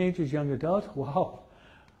teenagers, young adults. Wow.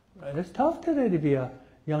 It's tough today to be a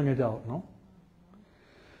young adult, no?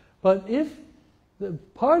 But if the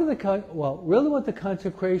part of really what the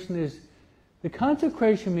consecration is, the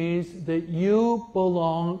consecration means that you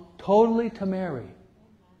belong totally to Mary.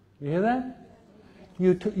 You hear that?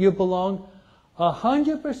 You belong,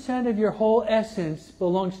 100% of your whole essence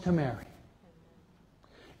belongs to Mary.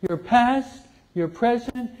 Your past, your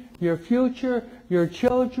present, your future, your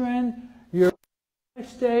children, your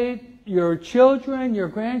estate, your children, your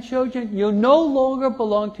grandchildren, you no longer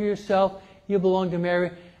belong to yourself, you belong to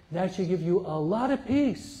Mary. That should give you a lot of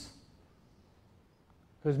peace.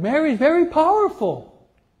 Because Mary is very powerful.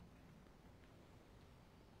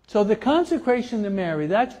 So the consecration to Mary,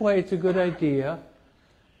 that's why it's a good idea.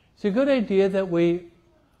 It's a good idea that we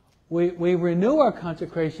renew our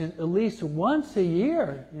consecration at least once a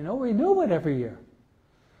year. Renew it every year.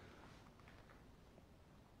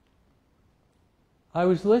 I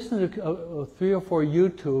was listening to 3 or 4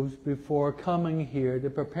 YouTubes before coming here to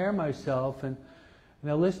prepare myself, and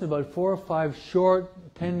I listened to about 4 or 5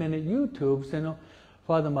 short 10-minute YouTubes, and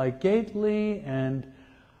Father Mike Gately and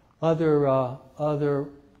other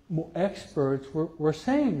experts were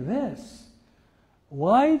saying this.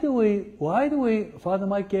 Why do we, Father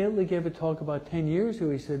Mike Gately gave a talk about 10 years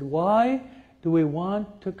ago, he said, why do we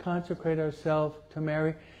want to consecrate ourselves to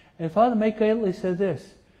Mary? And Father Mike Gately said this,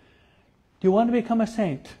 do you want to become a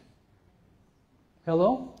saint?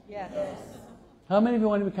 Hello? Yes. How many of you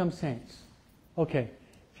want to become saints? Okay.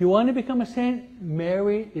 If you want to become a saint,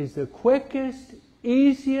 Mary is the quickest,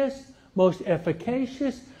 easiest, most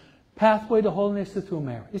efficacious pathway to holiness is through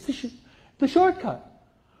Mary. It's the shortcut.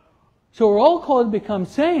 So we're all called to become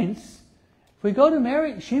saints. If we go to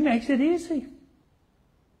Mary, she makes it easy.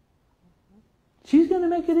 She's going to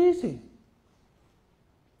make it easy.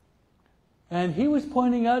 And he was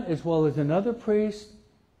pointing out, as well as another priest,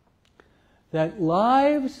 that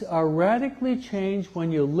lives are radically changed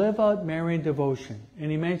when you live out Marian devotion.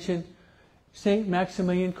 And he mentioned St.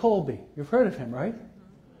 Maximilian Kolbe. You've heard of him, right?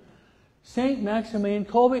 St. Maximilian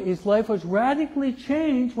Kolbe, his life was radically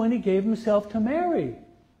changed when he gave himself to Mary.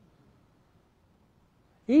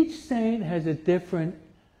 Each saint has a different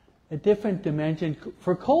dimension.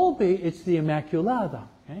 For Kolbe, it's the Immaculata,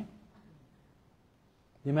 okay?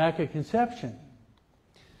 The Immaculate Conception.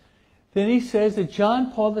 Then he says that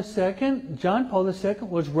John Paul II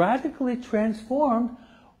was radically transformed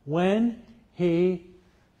when he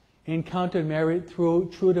encountered Mary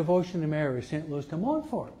through true devotion to Mary, St. Louis de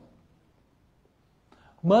Montfort.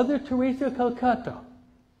 Mother Teresa of Calcutta,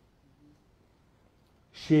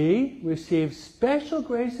 she received special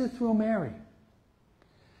graces through Mary.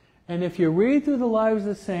 And if you read through the lives of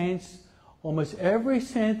the saints, almost every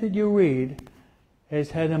saint that you read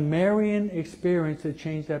has had a Marian experience that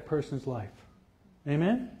changed that person's life.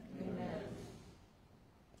 Amen? Amen.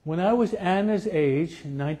 When I was Anna's age,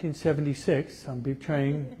 in 1976, I'm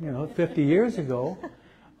betraying, 50 years ago,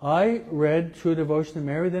 I read True Devotion to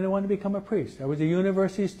Mary, then I wanted to become a priest. I was a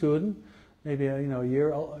university student, maybe a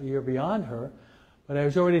year beyond her, but I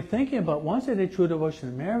was already thinking about, once I did True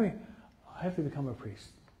Devotion to Mary, I have to become a priest.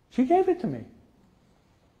 She gave it to me.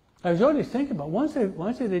 I was already thinking about, once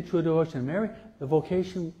I did True Devotion to Mary, the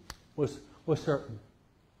vocation was certain.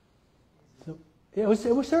 So it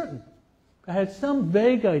was certain. I had some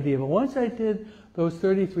vague idea, but once I did those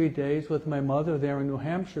 33 days with my mother there in New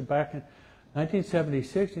Hampshire back in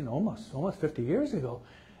 1976, almost 50 years ago,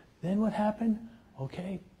 then what happened?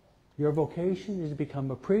 Okay, your vocation is to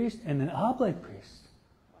become a priest and an oblate priest.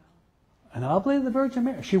 An oblate of the Virgin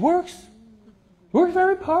Mary. She works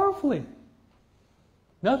very powerfully.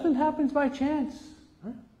 Nothing happens by chance.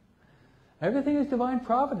 Right? Everything is divine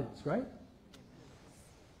providence, right?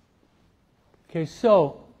 Okay,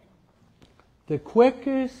 so the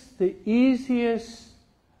quickest, the easiest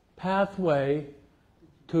pathway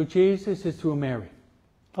to Jesus is through Mary.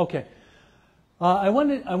 Okay, I want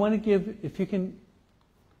to give, if you can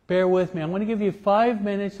bear with me, I want to give you 5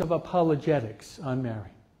 minutes of apologetics on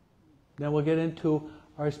Mary. Then we'll get into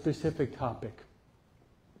our specific topic.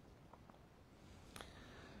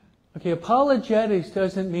 Okay, apologetics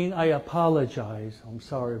doesn't mean I apologize. I'm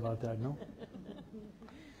sorry about that, no?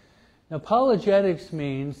 Now, apologetics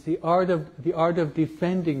means the art of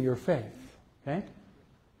defending your faith. Okay?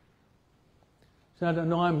 So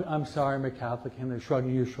no, I'm sorry, I'm a Catholic, and they're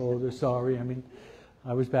shrugging your shoulders. Sorry,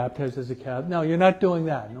 I was baptized as a Catholic. No, you're not doing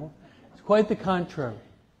that. No, it's quite the contrary.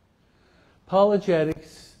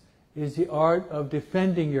 Apologetics is the art of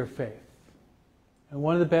defending your faith, and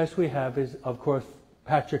one of the best we have is, of course,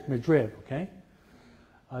 Patrick Madrid. Okay,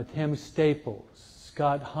 Tim Staples,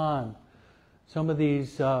 Scott Hahn, some of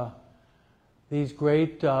these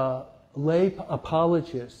great lay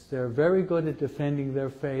apologists. They're very good at defending their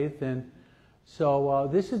faith, and so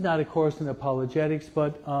this is not a course in apologetics,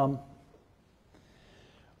 but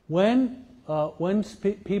when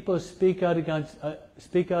people speak out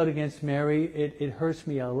against Mary, it hurts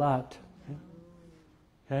me a lot.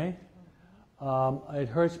 Okay, it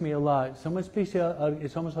hurts me a lot. Someone speaks out,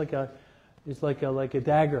 it's almost like a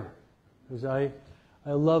dagger, because I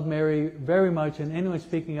love Mary very much, and anyone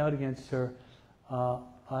speaking out against her,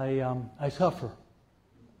 I suffer.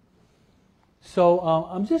 So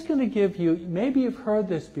I'm just going to give you, maybe you've heard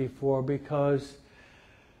this before, because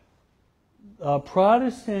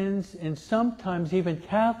Protestants and sometimes even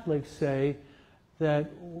Catholics say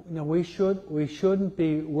that we shouldn't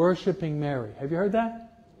be worshiping Mary. Have you heard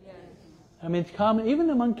that? Yes. I mean, it's common,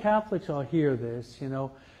 even among Catholics I'll hear this,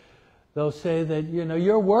 They'll say that,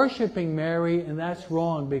 you're worshiping Mary and that's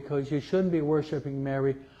wrong because you shouldn't be worshiping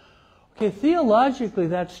Mary. Okay, theologically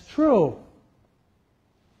that's true.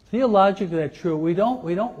 Theologically that's true. We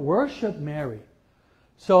don't worship Mary.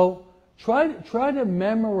 So try to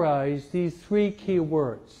memorize these 3 key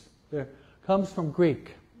words. It comes from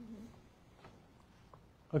Greek.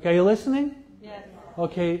 Okay, you listening? Yes.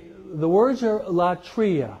 Okay, the words are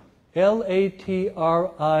latria.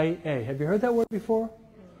 L-A-T-R-I-A. Have you heard that word before?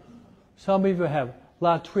 Some of you have.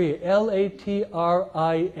 Latria.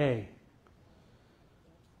 L-A-T-R-I-A.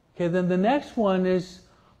 Okay, then the next one is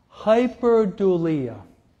hyperdulia.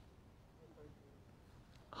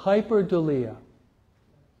 Hyperdulia.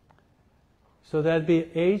 So that'd be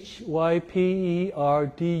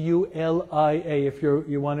H-Y-P-E-R-D-U-L-I-A if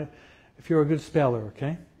you're a good speller,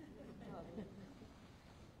 okay?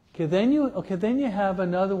 Okay, then you have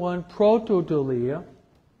another one, protodulia.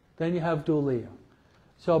 Then you have dulia.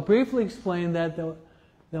 So I'll briefly explain that, then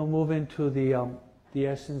we'll move into the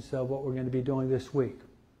essence of what we're going to be doing this week.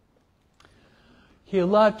 Here,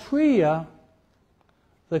 latria,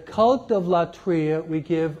 the cult of latria, we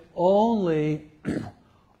give only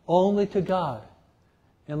to God.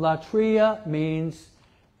 And latria means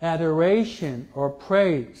adoration or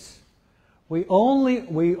praise. We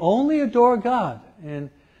only adore God.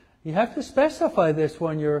 And you have to specify this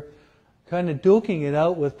when you're kind of duking it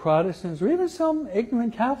out with Protestants or even some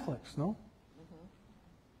ignorant Catholics, no? Mm-hmm.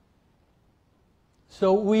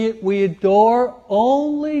 So we adore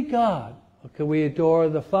only God. Okay, we adore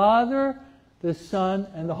the Father, the Son,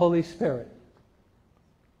 and the Holy Spirit.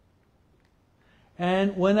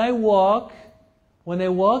 And when I walk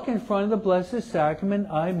in front of the Blessed Sacrament,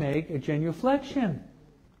 I make a genuflection.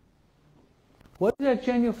 What does that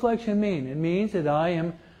genuflection mean? It means that I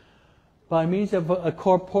am, by means of a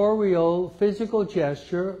corporeal, physical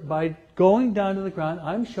gesture, by going down to the ground,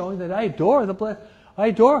 I'm showing that I adore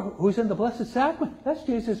who's in the Blessed Sacrament. That's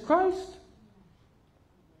Jesus Christ.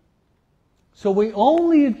 So we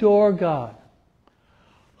only adore God.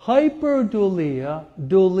 Hyperdulia,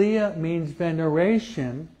 dulia means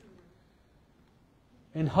veneration,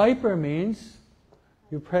 and hyper means,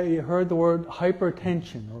 you heard the word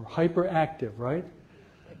hypertension or hyperactive, right?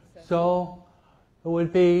 So it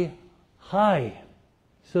would be high.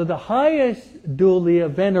 So the highest dulia,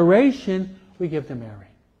 veneration, we give to Mary.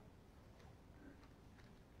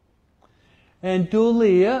 And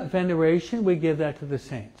dulia, veneration, we give that to the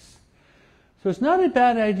saints. So it's not a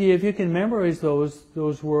bad idea if you can memorize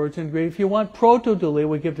those words in Greek. If you want protodulia,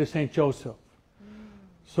 we give to Saint Joseph.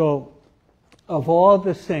 So of all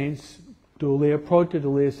the saints, dulia,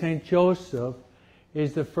 protodulia, Saint Joseph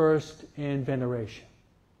is the first in veneration.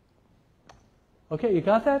 Okay, you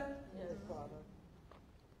got that? Yes, Father.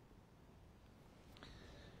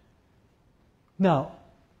 Now,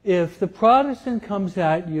 if the Protestant comes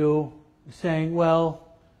at you saying, well,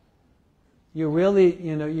 you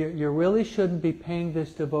really shouldn't be paying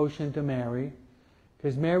this devotion to Mary,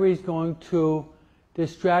 because Mary is going to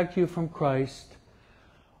distract you from Christ,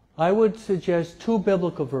 I would suggest 2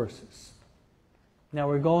 biblical verses. Now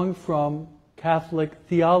we're going from Catholic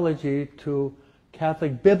theology to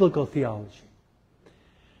Catholic biblical theology.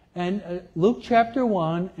 And Luke chapter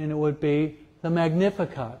 1, and it would be the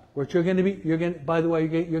Magnificat, which by the way,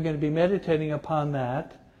 you're going to be meditating upon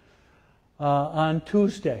that on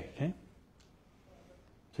Tuesday, okay?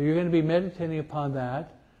 So you're going to be meditating upon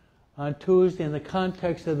that on Tuesday in the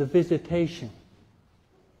context of the visitation.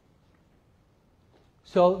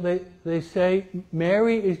 So they say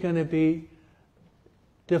Mary is going to be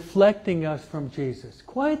deflecting us from Jesus.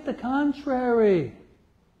 Quite the contrary.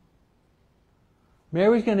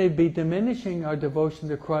 Mary's going to be diminishing our devotion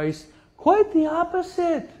to Christ. Quite the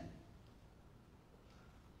opposite.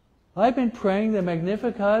 I've been praying the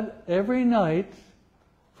Magnificat every night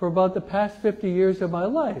for about the past 50 years of my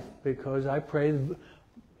life, because I pray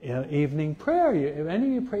evening prayer. If any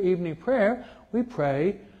of you pray evening prayer, we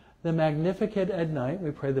pray the Magnificat at night.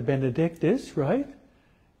 We pray the Benedictus, right?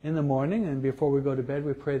 in the morning, and before we go to bed,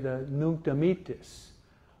 we pray the Nunc Dimittis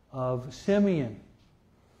of Simeon.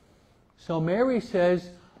 So Mary says,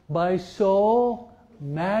 my soul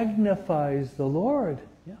magnifies the Lord.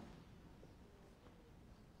 Yeah.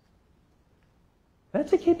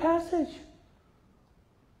 That's a key passage.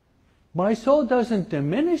 My soul doesn't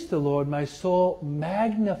diminish the Lord, my soul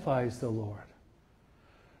magnifies the Lord.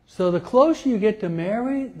 So the closer you get to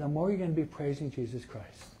Mary, the more you're going to be praising Jesus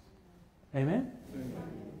Christ. Amen? Amen.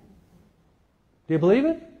 Do you believe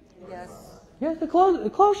it? Yes. Yes, the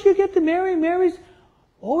closer you get to Mary, Mary's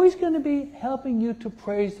always going to be helping you to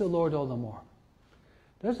praise the Lord all the more.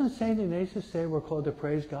 Doesn't St. Ignatius say we're called to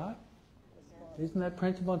praise God? Isn't that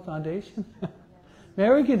principle and foundation?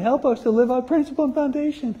 Mary can help us to live out principle and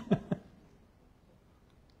foundation.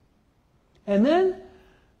 And then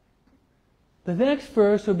the next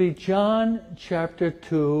verse will be John chapter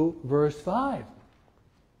 2, verse 5.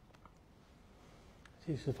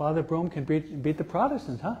 See, so Father Broom can beat the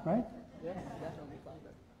Protestants, huh? Right? Yes, definitely,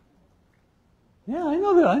 Father. Yeah,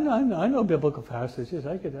 I know biblical passages.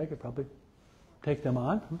 I could probably take them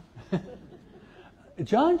on.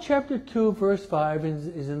 John chapter 2, verse 5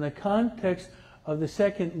 is in the context of the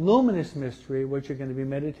second luminous mystery, which you're going to be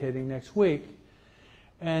meditating next week.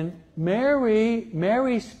 And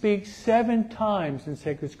Mary speaks 7 times in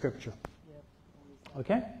sacred scripture.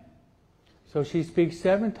 Okay? So she speaks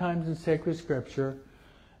 7 times in sacred scripture.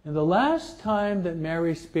 And the last time that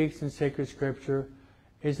Mary speaks in sacred scripture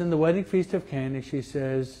is in the wedding feast of Cana. She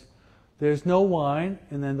says, there's no wine.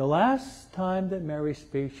 And then the last time that Mary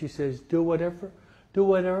speaks, she says, do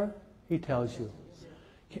whatever he tells you.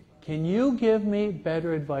 Can you give me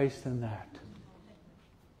better advice than that?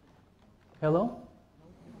 Hello?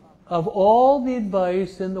 Of all the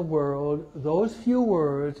advice in the world, those few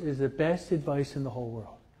words is the best advice in the whole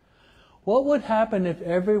world. What would happen if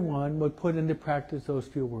everyone would put into practice those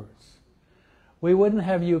few words? We wouldn't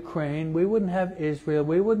have Ukraine, we wouldn't have Israel,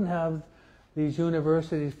 we wouldn't have these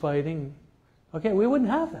universities fighting. Okay, we wouldn't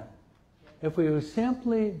have them if we would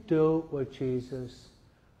simply do what Jesus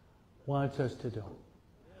wants us to do.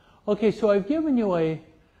 Okay, so I've given you a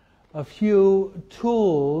few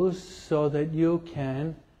tools so that you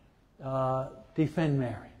can defend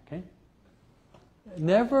Mary. Okay?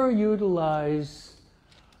 Never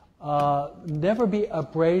be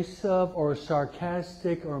abrasive or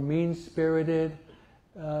sarcastic or mean-spirited.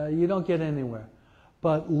 You don't get anywhere.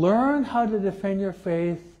 But learn how to defend your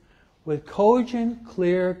faith with cogent,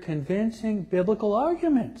 clear, convincing biblical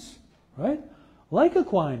arguments, right? Like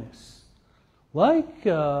Aquinas, like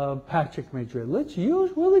Patrick Madrid. Let's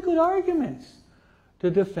use really good arguments to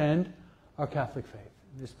defend our Catholic faith,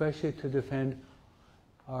 especially to defend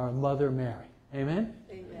our Mother Mary. Amen?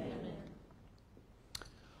 Amen.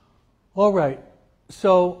 All right.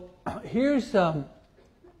 So here's the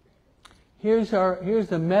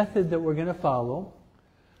method that we're going to follow.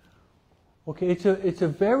 Okay, it's a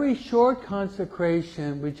very short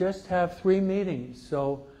consecration. We just have 3 meetings,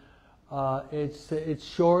 so it's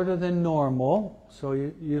shorter than normal. So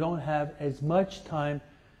you don't have as much time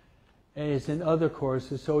as in other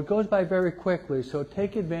courses. So it goes by very quickly. So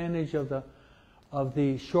take advantage of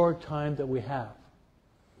the short time that we have.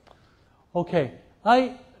 Okay,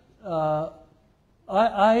 I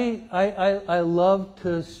love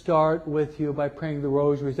to start with you by praying the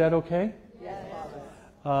Rosary. Is that okay? Yes.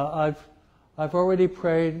 I've already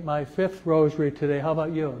prayed my 5th Rosary today. How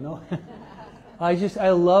about you? No. I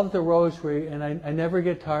love the Rosary, and I never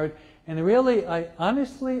get tired. And really,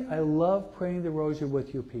 honestly, I love praying the Rosary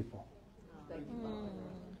with you people.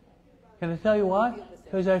 Can I tell you why?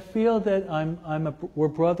 Because I feel that we're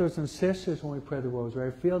brothers and sisters when we pray the Rosary.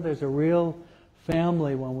 I feel there's a real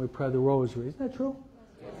family when we pray the Rosary. Isn't that true?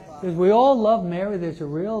 Because we all love Mary. There's a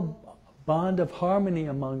real bond of harmony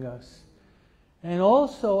among us. And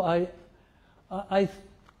also, I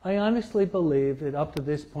honestly believe that up to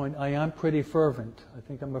this point, I am pretty fervent. I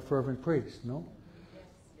think I'm a fervent priest, no?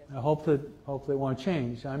 I hope that hopefully it won't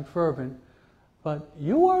change. I'm fervent. But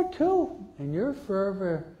you are too. And your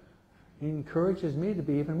fervor encourages me to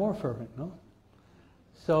be even more fervent, no?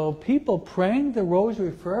 So people praying the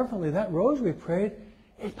Rosary fervently, that Rosary prayed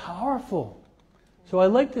is powerful. So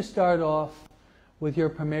I'd like to start off with your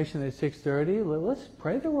permission at 6:30. Let's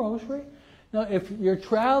pray the Rosary. Now, if you're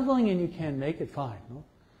traveling and you can't make it, fine. No?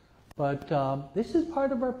 But this is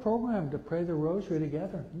part of our program to pray the Rosary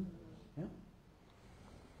together. Yeah.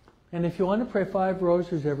 And if you want to pray 5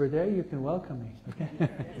 rosaries every day, you can welcome me. Okay?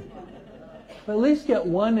 But at least get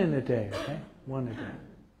 1 in a day. Okay, 1 a day.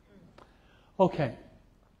 Okay.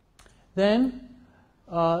 Then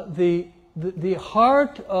the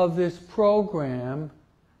heart of this program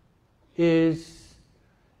is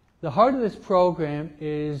The heart of this program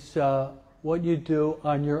is what you do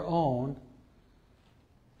on your own.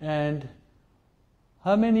 And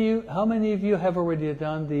how many of you have already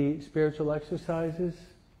done the spiritual exercises?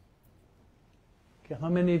 Okay, how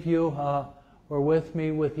many of you were with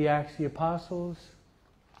me with the Acts of the Apostles?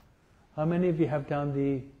 How many of you have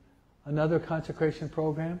done another consecration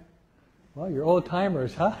program? Well, you're old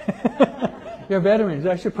timers, huh? You're veterans.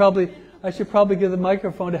 I should probably give the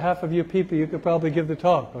microphone to half of you people. You could probably give the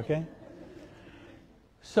talk, okay?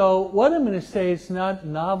 So what I'm going to say is not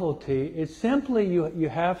novelty. It's simply you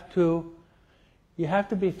have to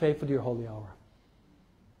be faithful to your holy hour.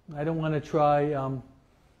 I don't want to try,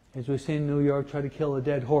 as we say in New York, try to kill a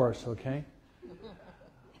dead horse, okay?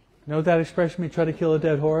 Know what that expression means, try to kill a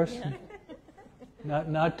dead horse? Yeah.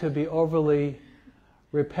 Not to be overly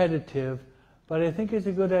repetitive, but I think it's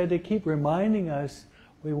a good idea to keep reminding us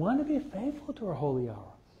we want to be faithful to our holy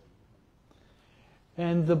hour.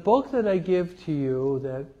 And the book that I give to you,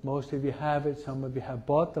 that most of you have it, some of you have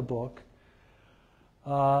bought the book,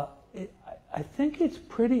 I think it's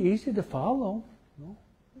pretty easy to follow.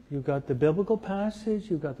 You've got the biblical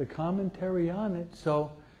passage, you've got the commentary on it,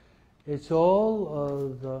 so it's all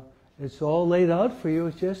laid out for you.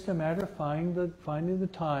 It's just a matter of finding the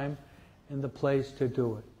time and the place to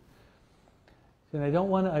do it. And I don't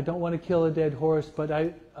want to kill a dead horse, but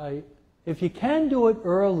if you can do it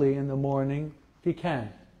early in the morning, if you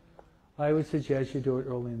can, I would suggest you do it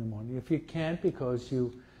early in the morning. If you can't because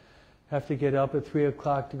you have to get up at 3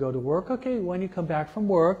 o'clock to go to work, okay, when you come back from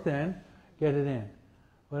work, then get it in.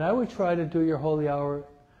 But I would try to do your holy hour,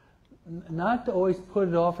 not to always put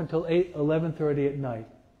it off until 11:30 at night,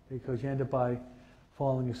 because you end up by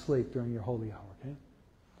falling asleep during your holy hour, okay?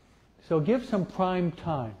 So give some prime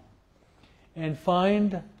time and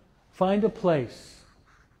find a place.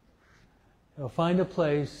 Find a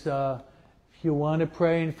place. If you want to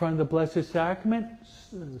pray in front of the Blessed Sacrament,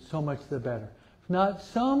 so much the better. If not,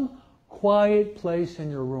 some quiet place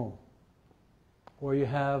in your room where you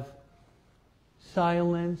have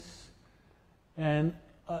silence, and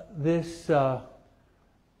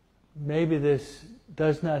maybe this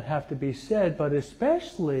does not have to be said, but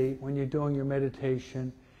especially when you're doing your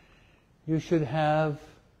meditation, you should have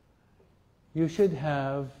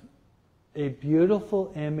a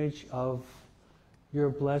beautiful image of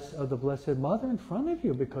the Blessed Mother in front of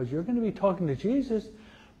you, because you're going to be talking to Jesus,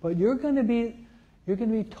 but you're going to be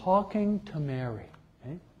talking to Mary.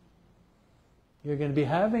 Okay? You're going to be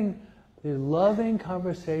having the loving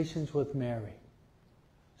conversations with Mary.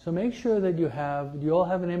 So make sure that you all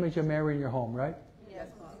have an image of Mary in your home, right? Yes,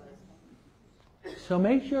 Father. So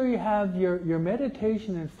make sure you have your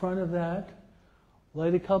meditation in front of that.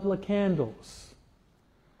 Light a couple of candles.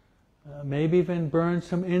 Maybe even burn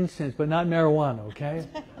some incense, but not marijuana, okay?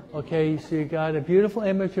 Okay, so you got a beautiful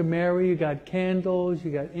image of Mary, you got candles,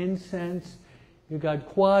 you got incense, you got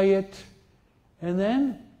quiet, and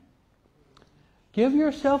then give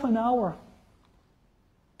yourself an hour.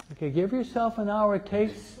 Okay, give yourself an hour.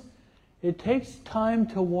 It takes time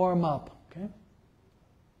to warm up, okay?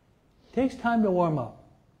 It takes time to warm up.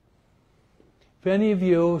 If any of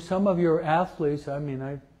you, some of you are athletes,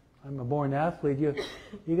 I'm a born athlete, you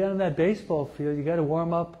got on that baseball field, you got to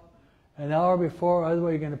warm up an hour before,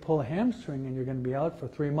 otherwise you're going to pull a hamstring and you're going to be out for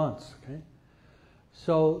 3 months, okay?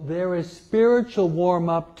 So there is spiritual warm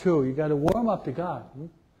up too. You got to warm up to God. If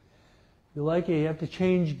you like it, you have to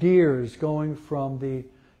change gears, going from the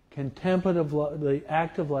the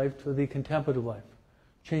active life to the contemplative life,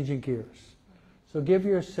 changing gears. So give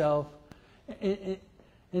yourself,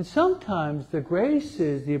 and sometimes the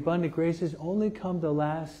graces, the abundant graces, only come the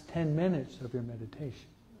last 10 minutes of your meditation.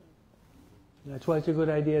 That's why it's a good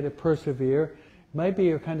idea to persevere. It might be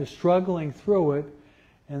you're kind of struggling through it,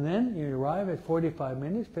 and then you arrive at 45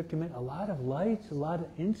 minutes, 50 minutes, a lot of lights, a lot of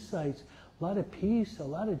insights, a lot of peace, a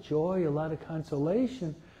lot of joy, a lot of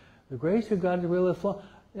consolation. The grace of God is really flowing.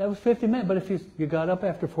 That was 50 minutes, but if you got up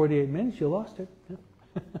after 48 minutes, you lost it.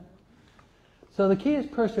 So the key is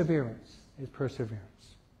perseverance.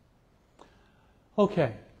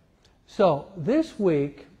 Okay, so this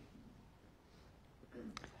week,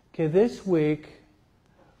 you're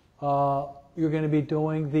going to be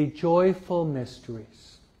doing the joyful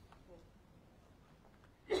mysteries.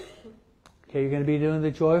 Okay, you're going to be doing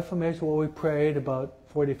the joyful mysteries, what we prayed about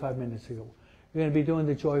 45 minutes ago. You're going to be doing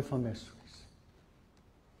the joyful mysteries.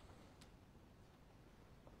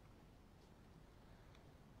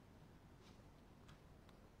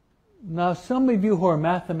 Now, some of you who are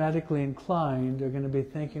mathematically inclined are going to be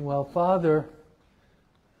thinking, well, Father,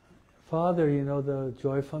 the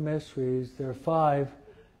joyful mysteries, there are 5.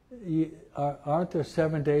 Aren't there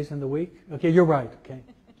 7 days in the week? Okay, you're right, okay.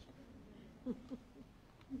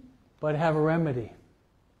 but have a remedy.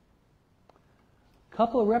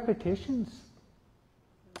 Couple of repetitions.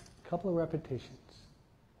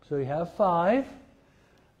 So you have 5.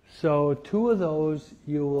 So 2 of those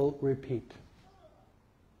you will repeat.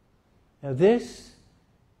 Now this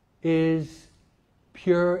is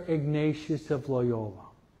pure Ignatius of Loyola.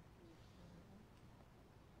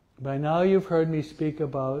 By now you've heard me speak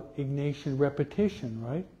about Ignatian repetition,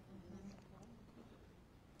 right?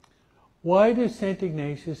 Why does St.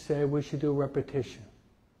 Ignatius say we should do repetition?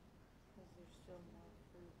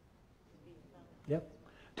 Yep.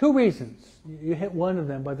 2 reasons. You hit one of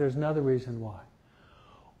them, but there's another reason why.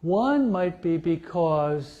 One might be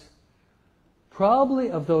because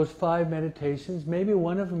probably of those 5 meditations, maybe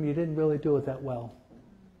one of them you didn't really do it that well.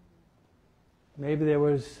 Maybe there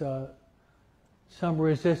was some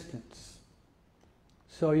resistance.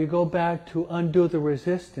 So you go back to undo the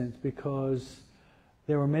resistance because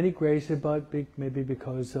there were many graces, but maybe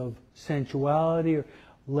because of sensuality or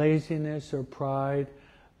laziness or pride,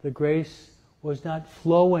 the grace was not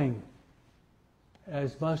flowing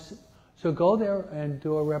as much. So go there and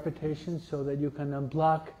do a repetition so that you can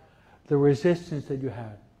unblock the resistance that you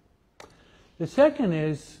had. The second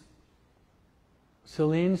is,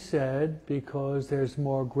 Celine said, because there's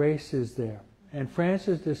more graces there. And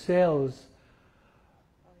Francis de Sales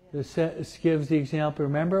gives the example.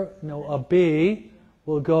 Remember, a bee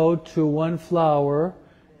will go to one flower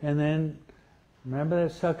and then, remember,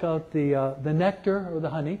 they suck out the nectar or the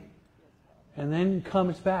honey and then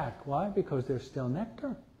comes back. Why? Because there's still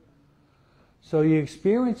nectar. So you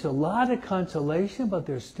experience a lot of consolation, but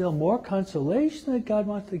there's still more consolation that God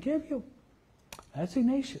wants to give you. That's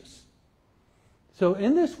Ignatius. So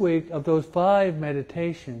in this week of those 5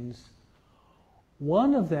 meditations,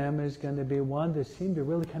 one of them is going to be one that seemed to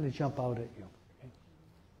really kind of jump out at you. Okay?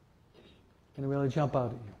 Going to really jump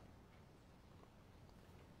out at you.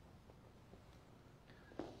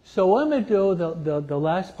 So what I'm going to do, the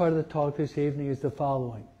last part of the talk this evening is the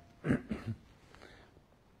following.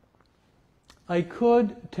 I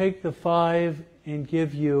could take the 5 and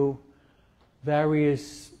give you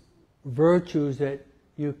various virtues that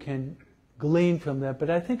you can glean from that, but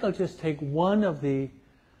I think I'll just take one of the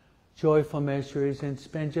joyful mysteries and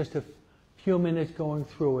spend just a few minutes going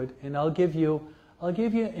through it, and I'll give you an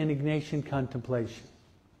Ignatian contemplation.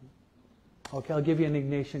 Okay, I'll give you an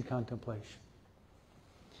Ignatian contemplation.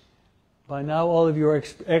 By now all of you are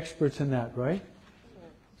experts in that, right?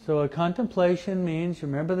 So a contemplation means,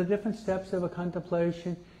 remember the different steps of a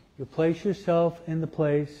contemplation. You place yourself in the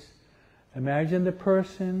place. Imagine the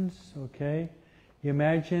persons, okay? You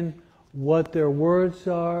imagine what their words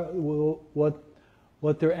are,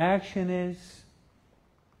 what their action is,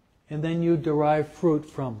 and then you derive fruit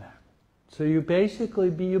from that. So you basically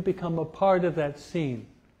become a part of that scene.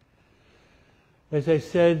 As I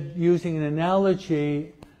said, using an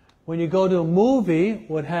analogy, when you go to a movie,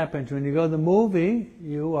 what happens? When you go to the movie,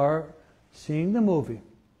 you are seeing the movie.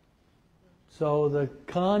 So the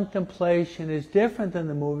contemplation is different than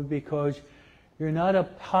the movie because you're not a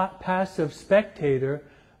passive spectator,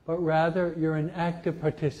 but rather you're an active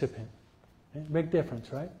participant. Okay? Big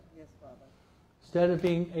difference, right? Yes, Father. Instead of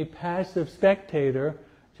being a passive spectator,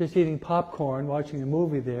 just eating popcorn, watching a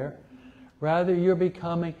movie there, rather you're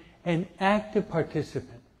becoming an active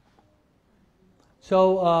participant.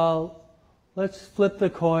 So let's flip the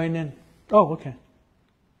coin and, okay.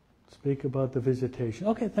 Speak about the visitation.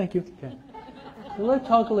 Okay, thank you. Okay. So let's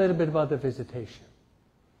talk a little bit about the visitation.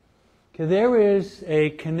 Okay, there is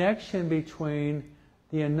a connection between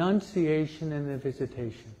the Annunciation and the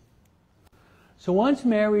visitation. So once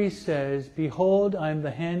Mary says, "Behold, I am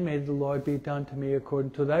the handmaid of the Lord, be it done to me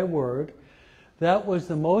according to thy word," that was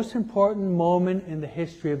the most important moment in the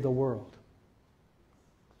history of the world.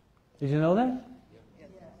 Did you know that?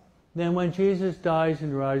 Then when Jesus dies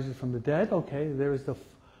and rises from the dead, okay, there's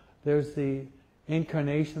the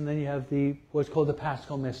incarnation, then you have what's called the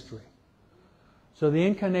Paschal mystery. So the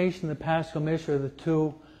incarnation and the Paschal mystery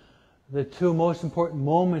are the two most important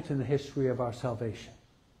moments in the history of our salvation.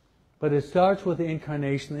 But it starts with the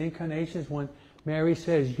incarnation. The incarnation is when Mary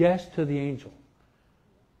says yes to the angel.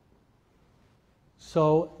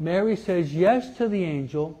 So Mary says yes to the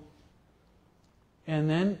angel, and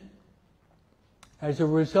then as a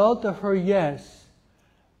result of her yes,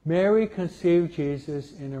 Mary conceived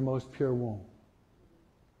Jesus in her most pure womb.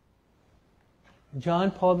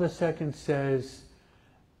 John Paul II says,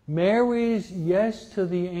 Mary's yes to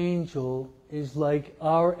the angel is like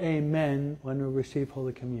our amen when we receive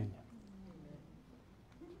Holy Communion.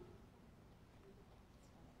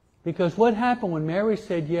 Because what happened when Mary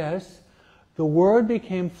said yes, the Word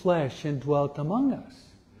became flesh and dwelt among us.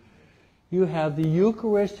 you have the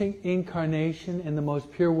Eucharistic incarnation in the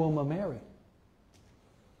most pure womb of Mary.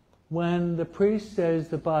 When the priest says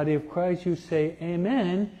the body of Christ, you say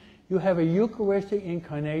amen, you have a Eucharistic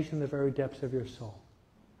incarnation in the very depths of your soul.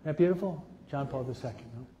 Isn't that beautiful? John Paul II.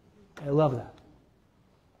 No? I love that.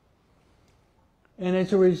 And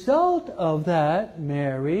as a result of that,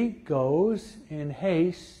 Mary goes in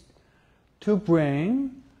haste to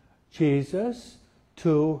bring Jesus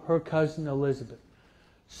to her cousin Elizabeth.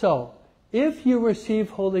 So, if you receive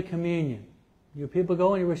Holy Communion, you people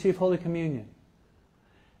go and you receive Holy Communion.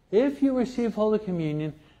 If you receive Holy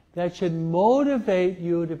Communion, that should motivate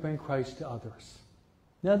you to bring Christ to others.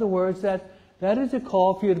 In other words, that is a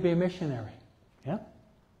call for you to be a missionary. Yeah?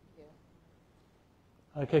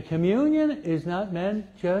 Okay, communion is not meant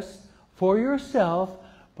just for yourself,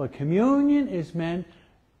 but communion is meant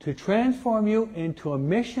to transform you into a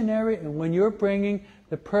missionary, and when you're bringing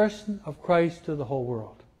the person of Christ to the whole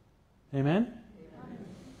world. Amen? Amen.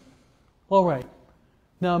 All right.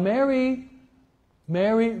 Now Mary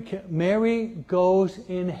goes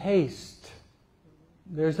in haste.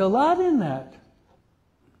 There's a lot in that.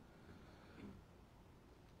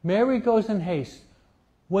 Mary goes in haste.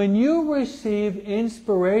 When you receive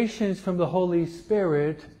inspirations from the Holy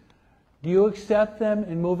Spirit, do you accept them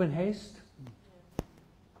and move in haste?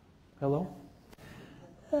 Hello?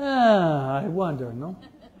 I wonder, no?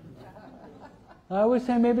 I would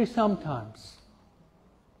say maybe sometimes.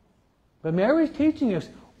 But Mary's teaching us,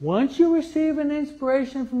 once you receive an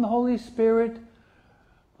inspiration from the Holy Spirit,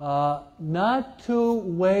 not to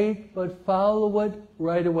wait, but follow it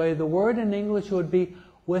right away. The word in English would be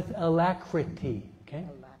with alacrity. Okay?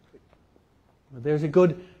 There's a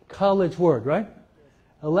good college word, right?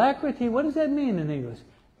 Alacrity, what does that mean in English?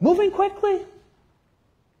 Moving quickly.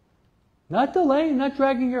 Not delaying, not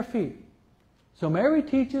dragging your feet. So Mary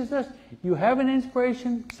teaches us, you have an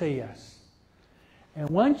inspiration, say yes. And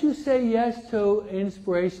once you say yes to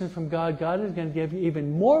inspiration from God, God is going to give you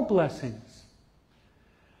even more blessings.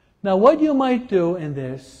 Now what you might do in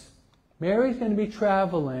this, Mary's going to be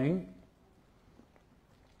traveling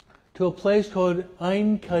to a place called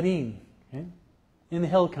Ein Karim, okay, in the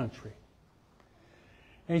hill country.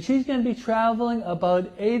 And she's going to be traveling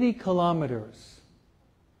about 80 kilometers,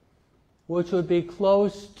 which would be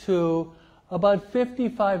close to about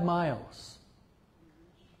 55 miles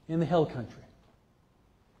in the hill country.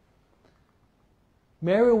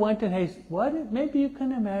 Mary went in haste. Maybe you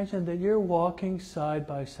can imagine that you're walking side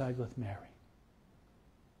by side with Mary.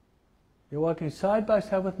 You're walking side by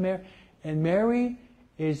side with Mary, and Mary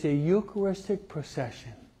is a Eucharistic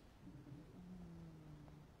procession.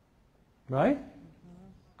 Right?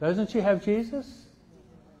 Doesn't she have Jesus?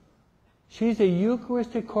 She's a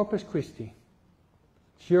Eucharistic Corpus Christi.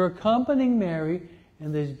 You're accompanying Mary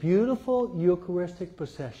in this beautiful Eucharistic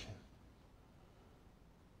procession.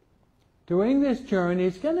 During this journey,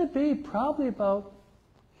 it's going to be probably about,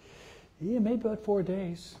 maybe about 4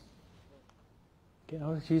 days. You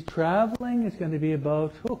know, she's traveling, it's going to be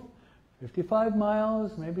about 55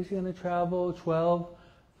 miles, maybe she's going to travel 12,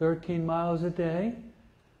 13 miles a day.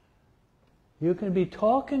 You can be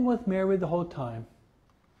talking with Mary the whole time.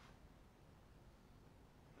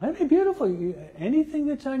 That'd be beautiful. Anything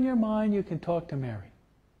that's on your mind, you can talk to Mary.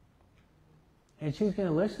 And she's going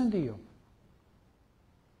to listen to you.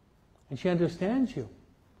 And she understands you.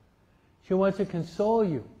 She wants to console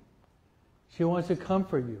you. She wants to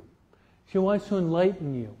comfort you. She wants to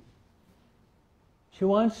enlighten you. She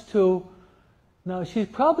wants to... Now, she's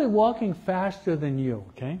probably walking faster than you,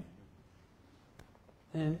 okay?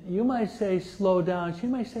 And you might say, slow down. She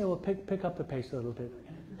might say, well, pick up the pace a little bit.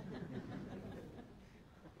 Okay?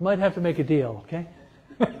 Might have to make a deal, okay?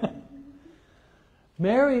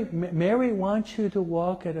 Mary wants you to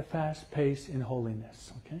walk at a fast pace in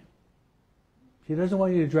holiness, okay? She doesn't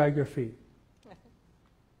want you to drag your feet.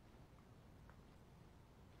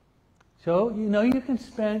 So, you can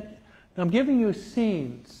spend, I'm giving you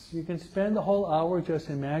scenes. You can spend the whole hour just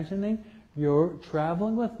imagining you're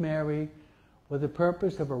traveling with Mary with the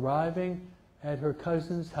purpose of arriving at her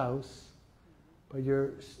cousin's house. But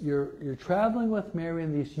you're traveling with Mary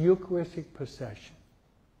in this Eucharistic procession.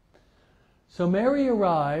 So Mary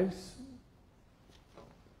arrives,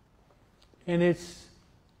 and it's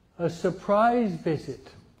a surprise visit.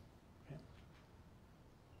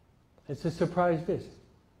 It's a surprise visit.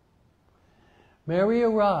 Mary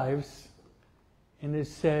arrives, and it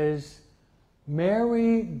says,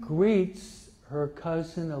 Mary greets her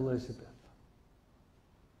cousin Elizabeth.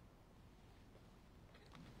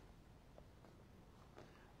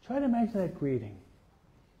 Try to imagine that greeting.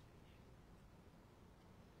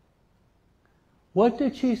 What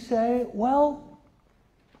did she say? Well,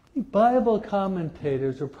 Bible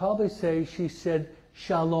commentators will probably say she said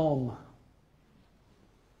shalom.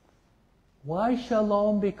 Why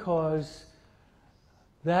shalom? Because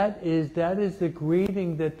that is the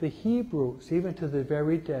greeting that the Hebrews, even to the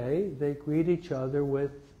very day, they greet each other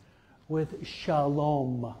with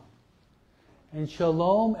shalom. And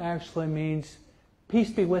shalom actually means peace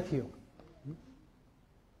be with you.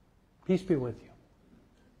 Peace be with you.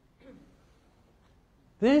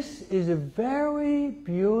 This is a very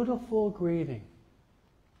beautiful greeting.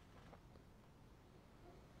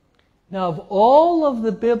 Now, of all of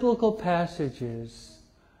the biblical passages,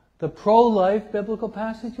 the pro-life biblical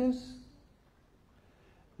passages,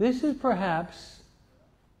 this is perhaps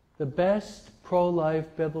the best pro-life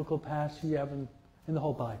biblical passage you have in the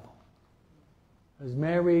whole Bible. As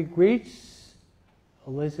Mary greets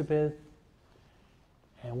Elizabeth,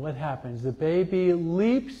 and what happens? The baby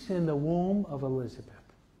leaps in the womb of Elizabeth.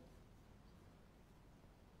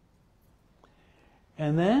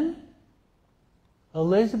 And then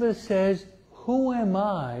Elizabeth says, "Who am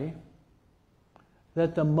I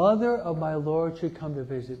that the mother of my Lord should come to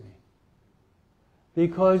visit me?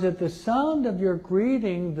 Because at the sound of your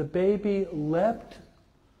greeting, the baby leapt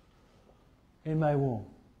in my womb.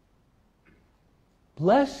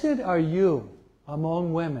 Blessed are you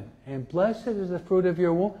among women, and blessed is the fruit of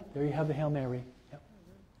your womb." There you have the Hail Mary. Yep.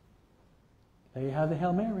 There you have the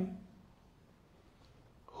Hail Mary.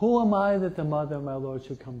 Who am I that the mother of my Lord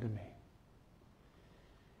should come to me?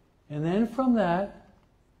 And then from that,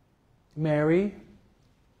 Mary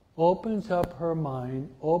opens up her mind,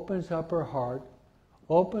 opens up her heart,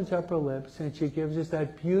 opens up her lips, and she gives us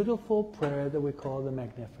that beautiful prayer that we call the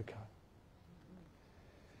Magnificat.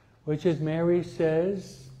 Which is, Mary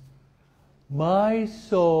says, "My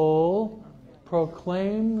soul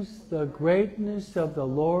proclaims the greatness of the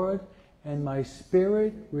Lord, and my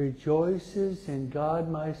spirit rejoices in God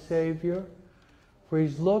my Savior, for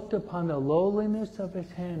He's looked upon the lowliness of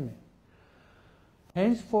His handmaid.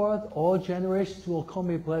 Henceforth all generations will call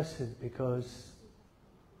me blessed, because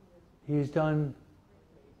He's done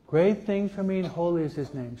great things for me, and holy is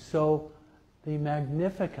His name." So the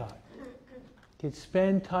Magnificat. Could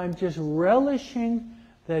spend time just relishing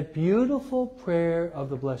that beautiful prayer of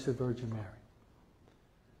the Blessed Virgin Mary.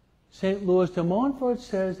 St. Louis de Montfort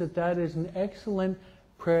says that that is an excellent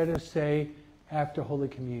prayer to say after Holy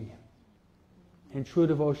Communion. And True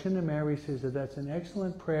Devotion to Mary says that that's an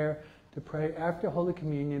excellent prayer to pray after Holy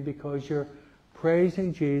Communion, because you're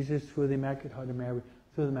praising Jesus through the Immaculate Heart of Mary,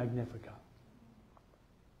 through the Magnificat.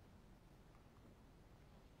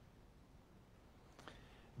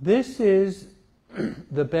 This is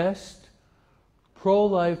the best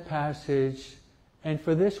pro-life passage, and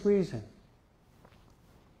for this reason.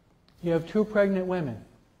 You have two pregnant women.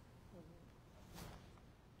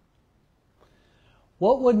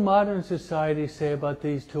 What would modern society say about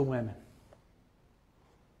these two women?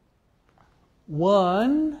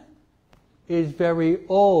 One is very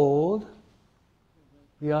old,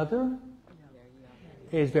 the other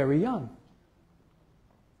is very young.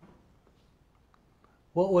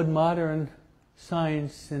 What would modern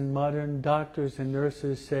science and modern doctors and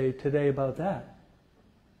nurses say today about that?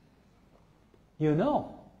 You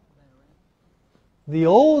know. The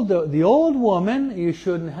old woman, you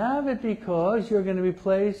shouldn't have it, because you're going to be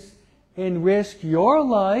placed in risk your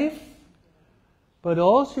life, but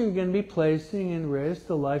also you're going to be placing in risk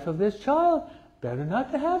the life of this child. Better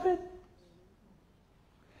not to have it.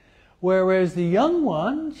 Whereas the young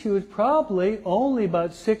one, she was probably only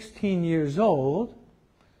about 16 years old,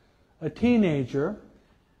 a teenager,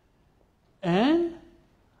 and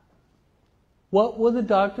what will the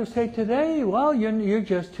doctor say today? Well, you're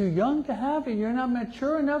just too young to have it. You're not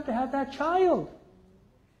mature enough to have that child.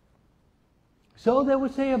 So they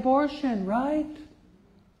would say abortion, right?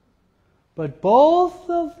 But both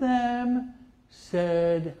of them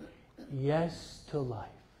said yes to life.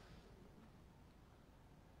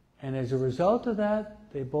 And as a result of that,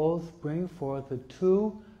 they both bring forth the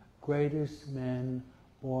two greatest men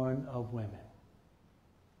born of women,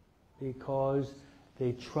 because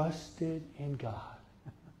they trusted in God.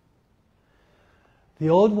 The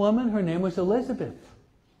old woman, her name was Elizabeth.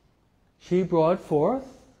 She brought forth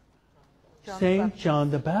St.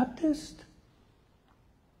 John the Baptist.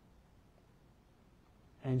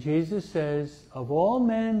 And Jesus says, of all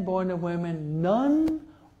men born of women, none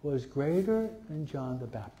was greater than John the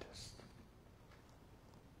Baptist.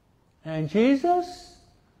 And Jesus,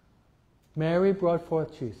 Mary brought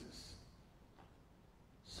forth Jesus.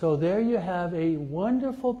 So there you have a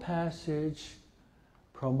wonderful passage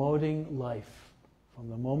promoting life. From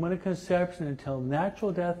the moment of conception until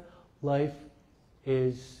natural death, life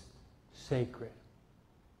is sacred.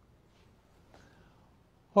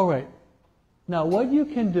 All right. Now, what you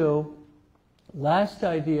can do, last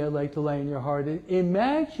idea I'd like to lay in your heart, is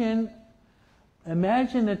imagine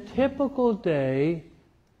a typical day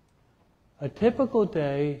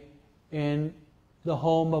in the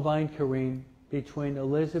home of Ein Karim between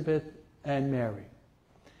Elizabeth and Mary.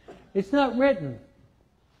 It's not written,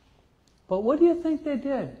 but what do you think they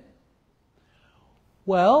did?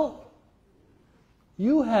 Well,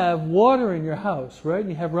 you have water in your house, right? And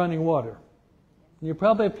you have running water. And you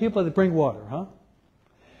probably have people that bring water, huh?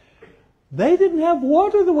 They didn't have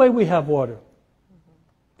water the way we have water.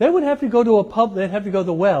 They would have to go to a pub, they'd have to go to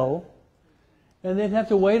the well, and they'd have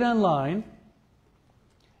to wait online,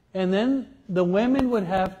 and then the women would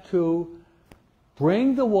have to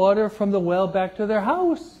bring the water from the well back to their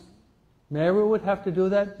house. Mary would have to do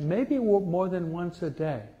that maybe more than once a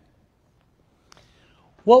day.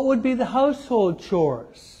 What would be the household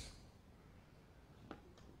chores?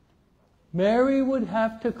 Mary would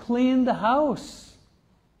have to clean the house.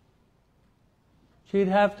 She'd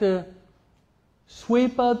have to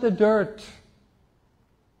sweep out the dirt.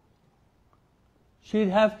 She'd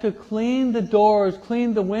have to clean the doors,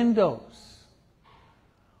 clean the windows.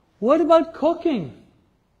 What about cooking?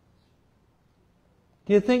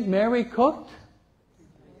 Do you think Mary cooked?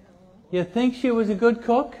 You think she was a good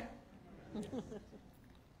cook?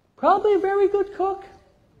 Probably a very good cook.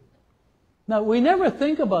 Now, we never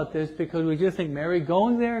think about this because we just think Mary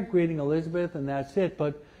going there, greeting Elizabeth, and that's it.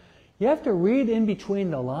 But you have to read in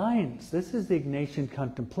between the lines. This is the Ignatian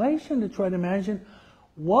contemplation to try to imagine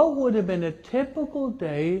what would have been a typical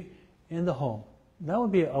day in the home. That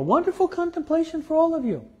would be a wonderful contemplation for all of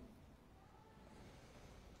you.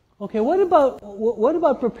 Okay, what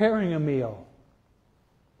about preparing a meal?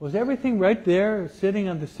 Was everything right there, sitting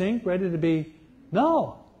on the sink, ready to be?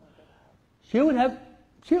 No. She would have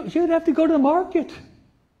to go to the market.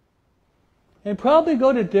 And probably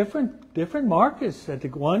go to different markets.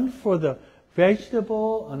 One for the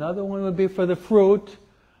vegetable, another one would be for the fruit,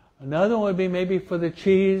 another one would be maybe for the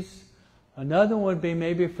cheese, another one would be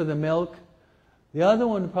maybe for the milk, the other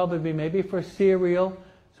one would probably be maybe for cereal.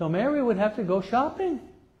 So Mary would have to go shopping.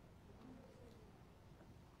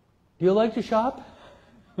 Do you like to shop?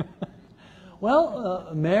 Well,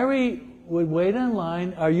 Mary would wait in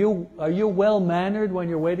line. Are you well-mannered when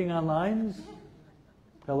you're waiting on lines?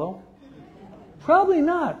 Hello? Probably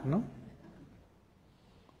not, no?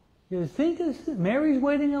 You think Mary's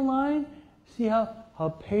waiting in line? See how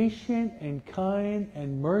patient and kind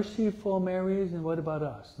and merciful Mary is, and what about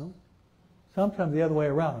us, no? Sometimes the other way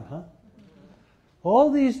around, huh? All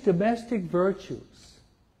these domestic virtues.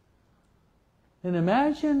 And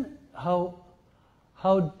imagine how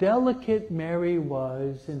delicate Mary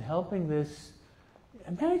was in helping this.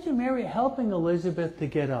 Imagine Mary helping Elizabeth to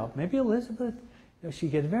get up. Maybe Elizabeth, she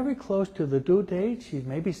gets very close to the due date. She's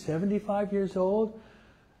maybe 75 years old.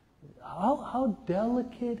 How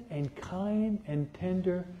delicate and kind and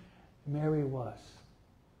tender Mary was.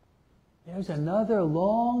 There's another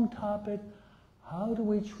long topic. How do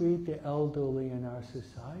we treat the elderly in our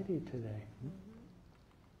society today?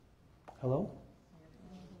 Hello?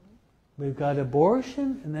 We've got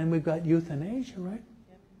abortion, and then we've got euthanasia, right?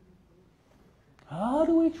 How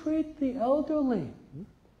do we treat the elderly?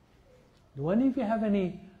 Do any of you have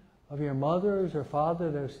any of your mothers or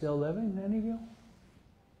father that are still living? Any of you?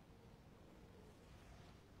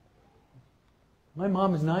 My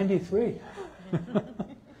mom is 93.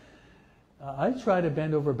 I try to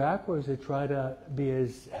bend over backwards to try to be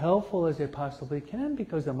as helpful as I possibly can,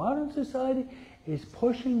 because the modern society is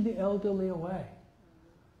pushing the elderly away.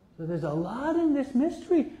 So there's a lot in this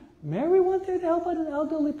mystery. Mary went there to help out an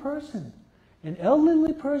elderly person. An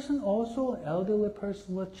elderly person, also an elderly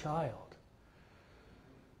person with child.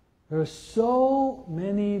 There are so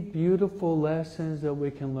many beautiful lessons that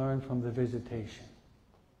we can learn from the visitation.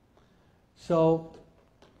 So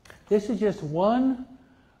this is just one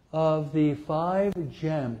of the 5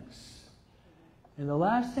 gems. And the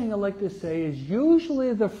last thing I'd like to say is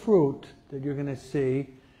usually the fruit that you're going to see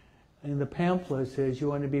in the pamphlets is you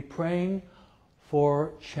want to be praying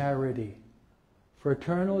for charity.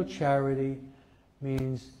 Fraternal charity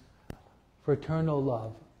means fraternal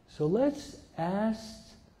love. So let's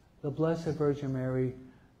ask the Blessed Virgin Mary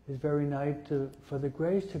this very night for the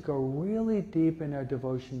grace to go really deep in our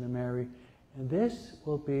devotion to Mary. And this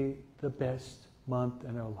will be the best month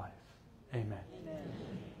in our life. Amen. Amen.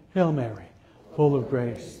 Hail Mary, full of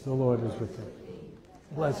grace, the Lord is with thee.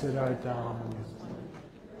 Blessed art thou among women.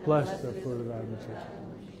 Blessed the fruit of thy womb.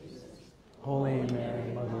 Holy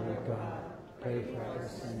Mary, Mother of God, pray for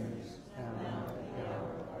us sinners, and now at the hour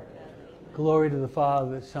of our death. Glory to the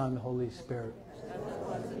Father, the Son, and the Holy Spirit. As it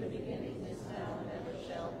was in the beginning, is now, and ever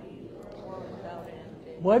shall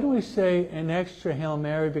Why do we say an extra Hail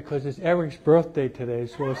Mary? Because it's Eric's birthday today,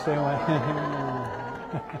 so we'll say one.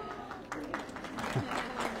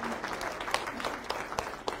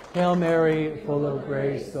 Hail Mary, full of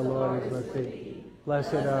grace, the Lord is with thee.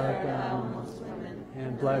 Blessed art thou amongst women,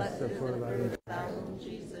 and blessed the fruit of thy womb,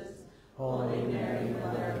 Jesus. Holy Mary,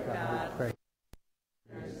 Mother of God, pray.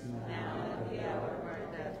 Now at the hour of our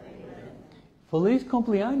death. Amen. Feliz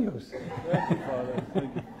cumpleaños. Thank you, Father.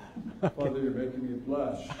 Thank you. Father, you're making me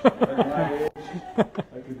blush. At my age,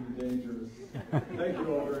 I could be dangerous. Thank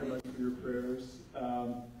you all very much for your prayers.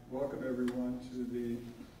 Welcome everyone to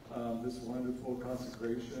this wonderful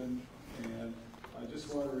consecration. And I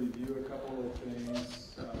just want to review a couple of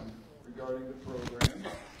things regarding the program.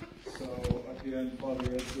 So again,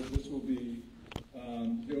 Father Ed said this will be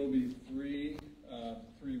it will be 3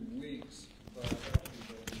 weeks, but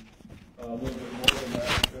actually a little bit more than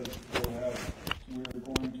that because we're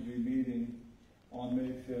going to be meeting on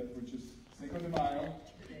May 5th, which is Cinco de Mayo,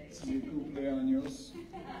 mi cumpleaños,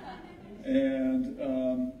 and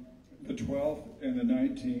the 12th and the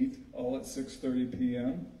 19th, all at 6:30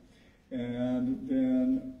 p.m. And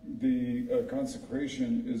then the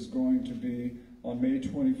consecration is going to be on May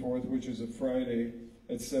 24th, which is a Friday,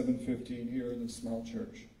 at 7:15 here in the small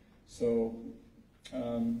church. So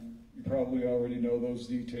you probably already know those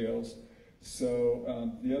details.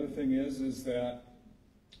 So the other thing is that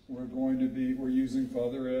we're using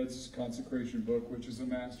Father Ed's consecration book, which is a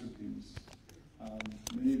masterpiece.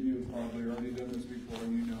 Many of you have probably already done this before,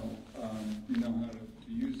 and you know how to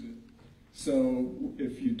use it. So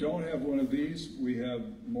if you don't have one of these, we have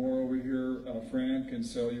more over here. Fran can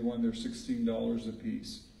sell you one. They're $16 a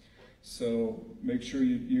piece. So make sure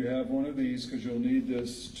you have one of these because you'll need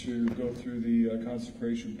this to go through the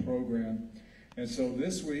consecration program. And so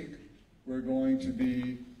this week, we're going to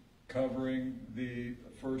be covering the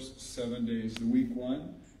first 7 days, the week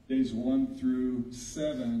 1, days 1 through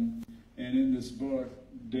 7. And in this book,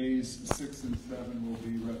 days 6 and 7 will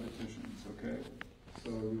be repetitions, okay?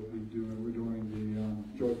 So we're doing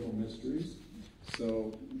the joyful mysteries.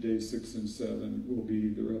 So days 6 and 7 will be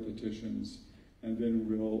the repetitions, and then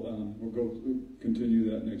we'll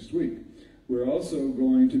continue that next week. We're also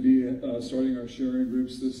going to be starting our sharing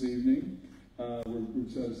groups this evening.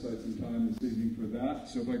 We've set aside some time this evening for that.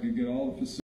 So if I could get all the facilities.